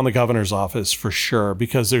leaning on the governor's office for sure,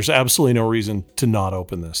 because there's absolutely no reason to not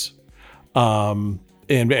open this.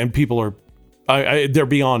 And people are, they're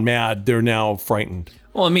beyond mad. They're now frightened.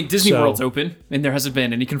 Well, Disney World's open, and there hasn't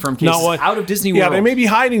been any confirmed cases out of Disney World. Yeah, they may be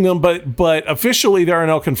hiding them, but officially there are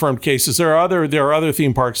no confirmed cases. There are other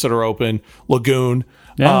theme parks that are open. Lagoon.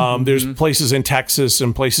 Yeah. There's places in Texas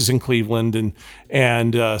and places in Cleveland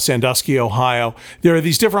and Sandusky, Ohio. There are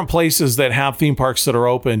these different places that have theme parks that are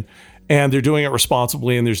open, and they're doing it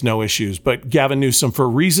responsibly, and there's no issues. But Gavin Newsom, for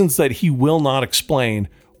reasons that he will not explain,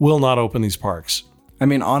 will not open these parks.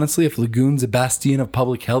 Honestly, if Lagoon's a bastion of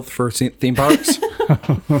public health for theme parks,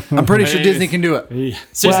 I'm pretty sure Disney can do it.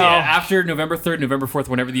 Seriously, after November 3rd, November 4th,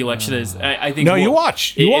 whenever the election is, I think... No, you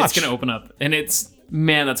watch. It's going to open up. And that's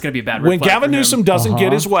going to be a bad red When flag Gavin for him. Newsom doesn't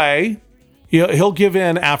get his way, he'll give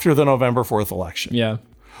in after the November 4th election. Yeah.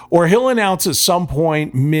 Or he'll announce at some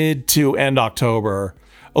point mid to end October,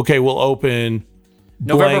 okay, we'll open...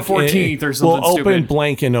 November 14th or something We'll open stupid.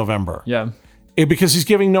 blank in November. Yeah. Because he's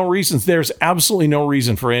giving no reasons. There's absolutely no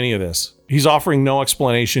reason for any of this. He's offering no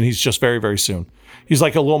explanation. He's just very, very soon. He's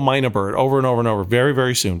like a little minor bird over and over and over. Very,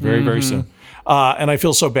 very soon. Very, very soon. And I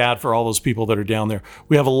feel so bad for all those people that are down there.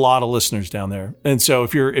 We have a lot of listeners down there. And so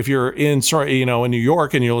if you're in New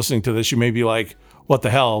York and you're listening to this, you may be like, what the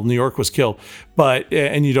hell? New York was killed.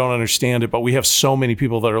 And you don't understand it. But we have so many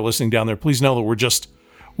people that are listening down there. Please know that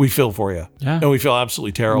we feel for you. Yeah. And we feel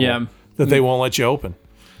absolutely terrible that they won't let you open.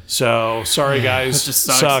 So sorry, guys. That just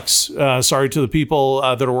sucks. Sorry to the people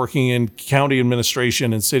that are working in county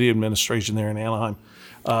administration and city administration there in Anaheim.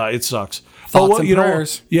 It sucks. Thoughts and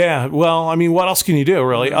prayers. Yeah. Well, what else can you do,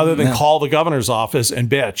 really, other than call the governor's office and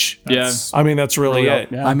bitch? That's really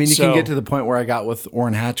it. Yeah. You can get to the point where I got with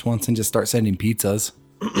Orrin Hatch once and just start sending pizzas.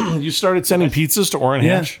 You started sending pizzas to Orrin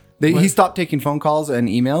Hatch? He stopped taking phone calls and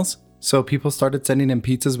emails. So people started sending him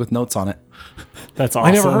pizzas with notes on it. That's awesome.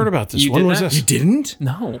 I never heard about this. When was this? You didn't?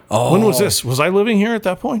 No. Oh. When was this? Was I living here at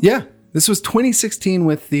that point? Yeah. This was 2016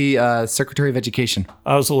 with the Secretary of Education.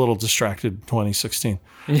 I was a little distracted in 2016.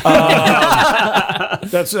 That's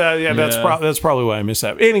probably why I missed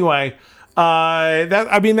that. Anyway,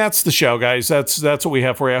 That's the show, guys. That's what we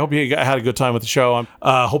have for you. I hope you had a good time with the show.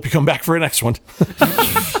 Hope you come back for the next one.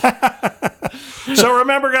 So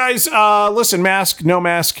remember, guys, listen, mask, no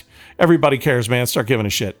mask. Everybody cares, man. Start giving a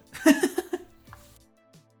shit.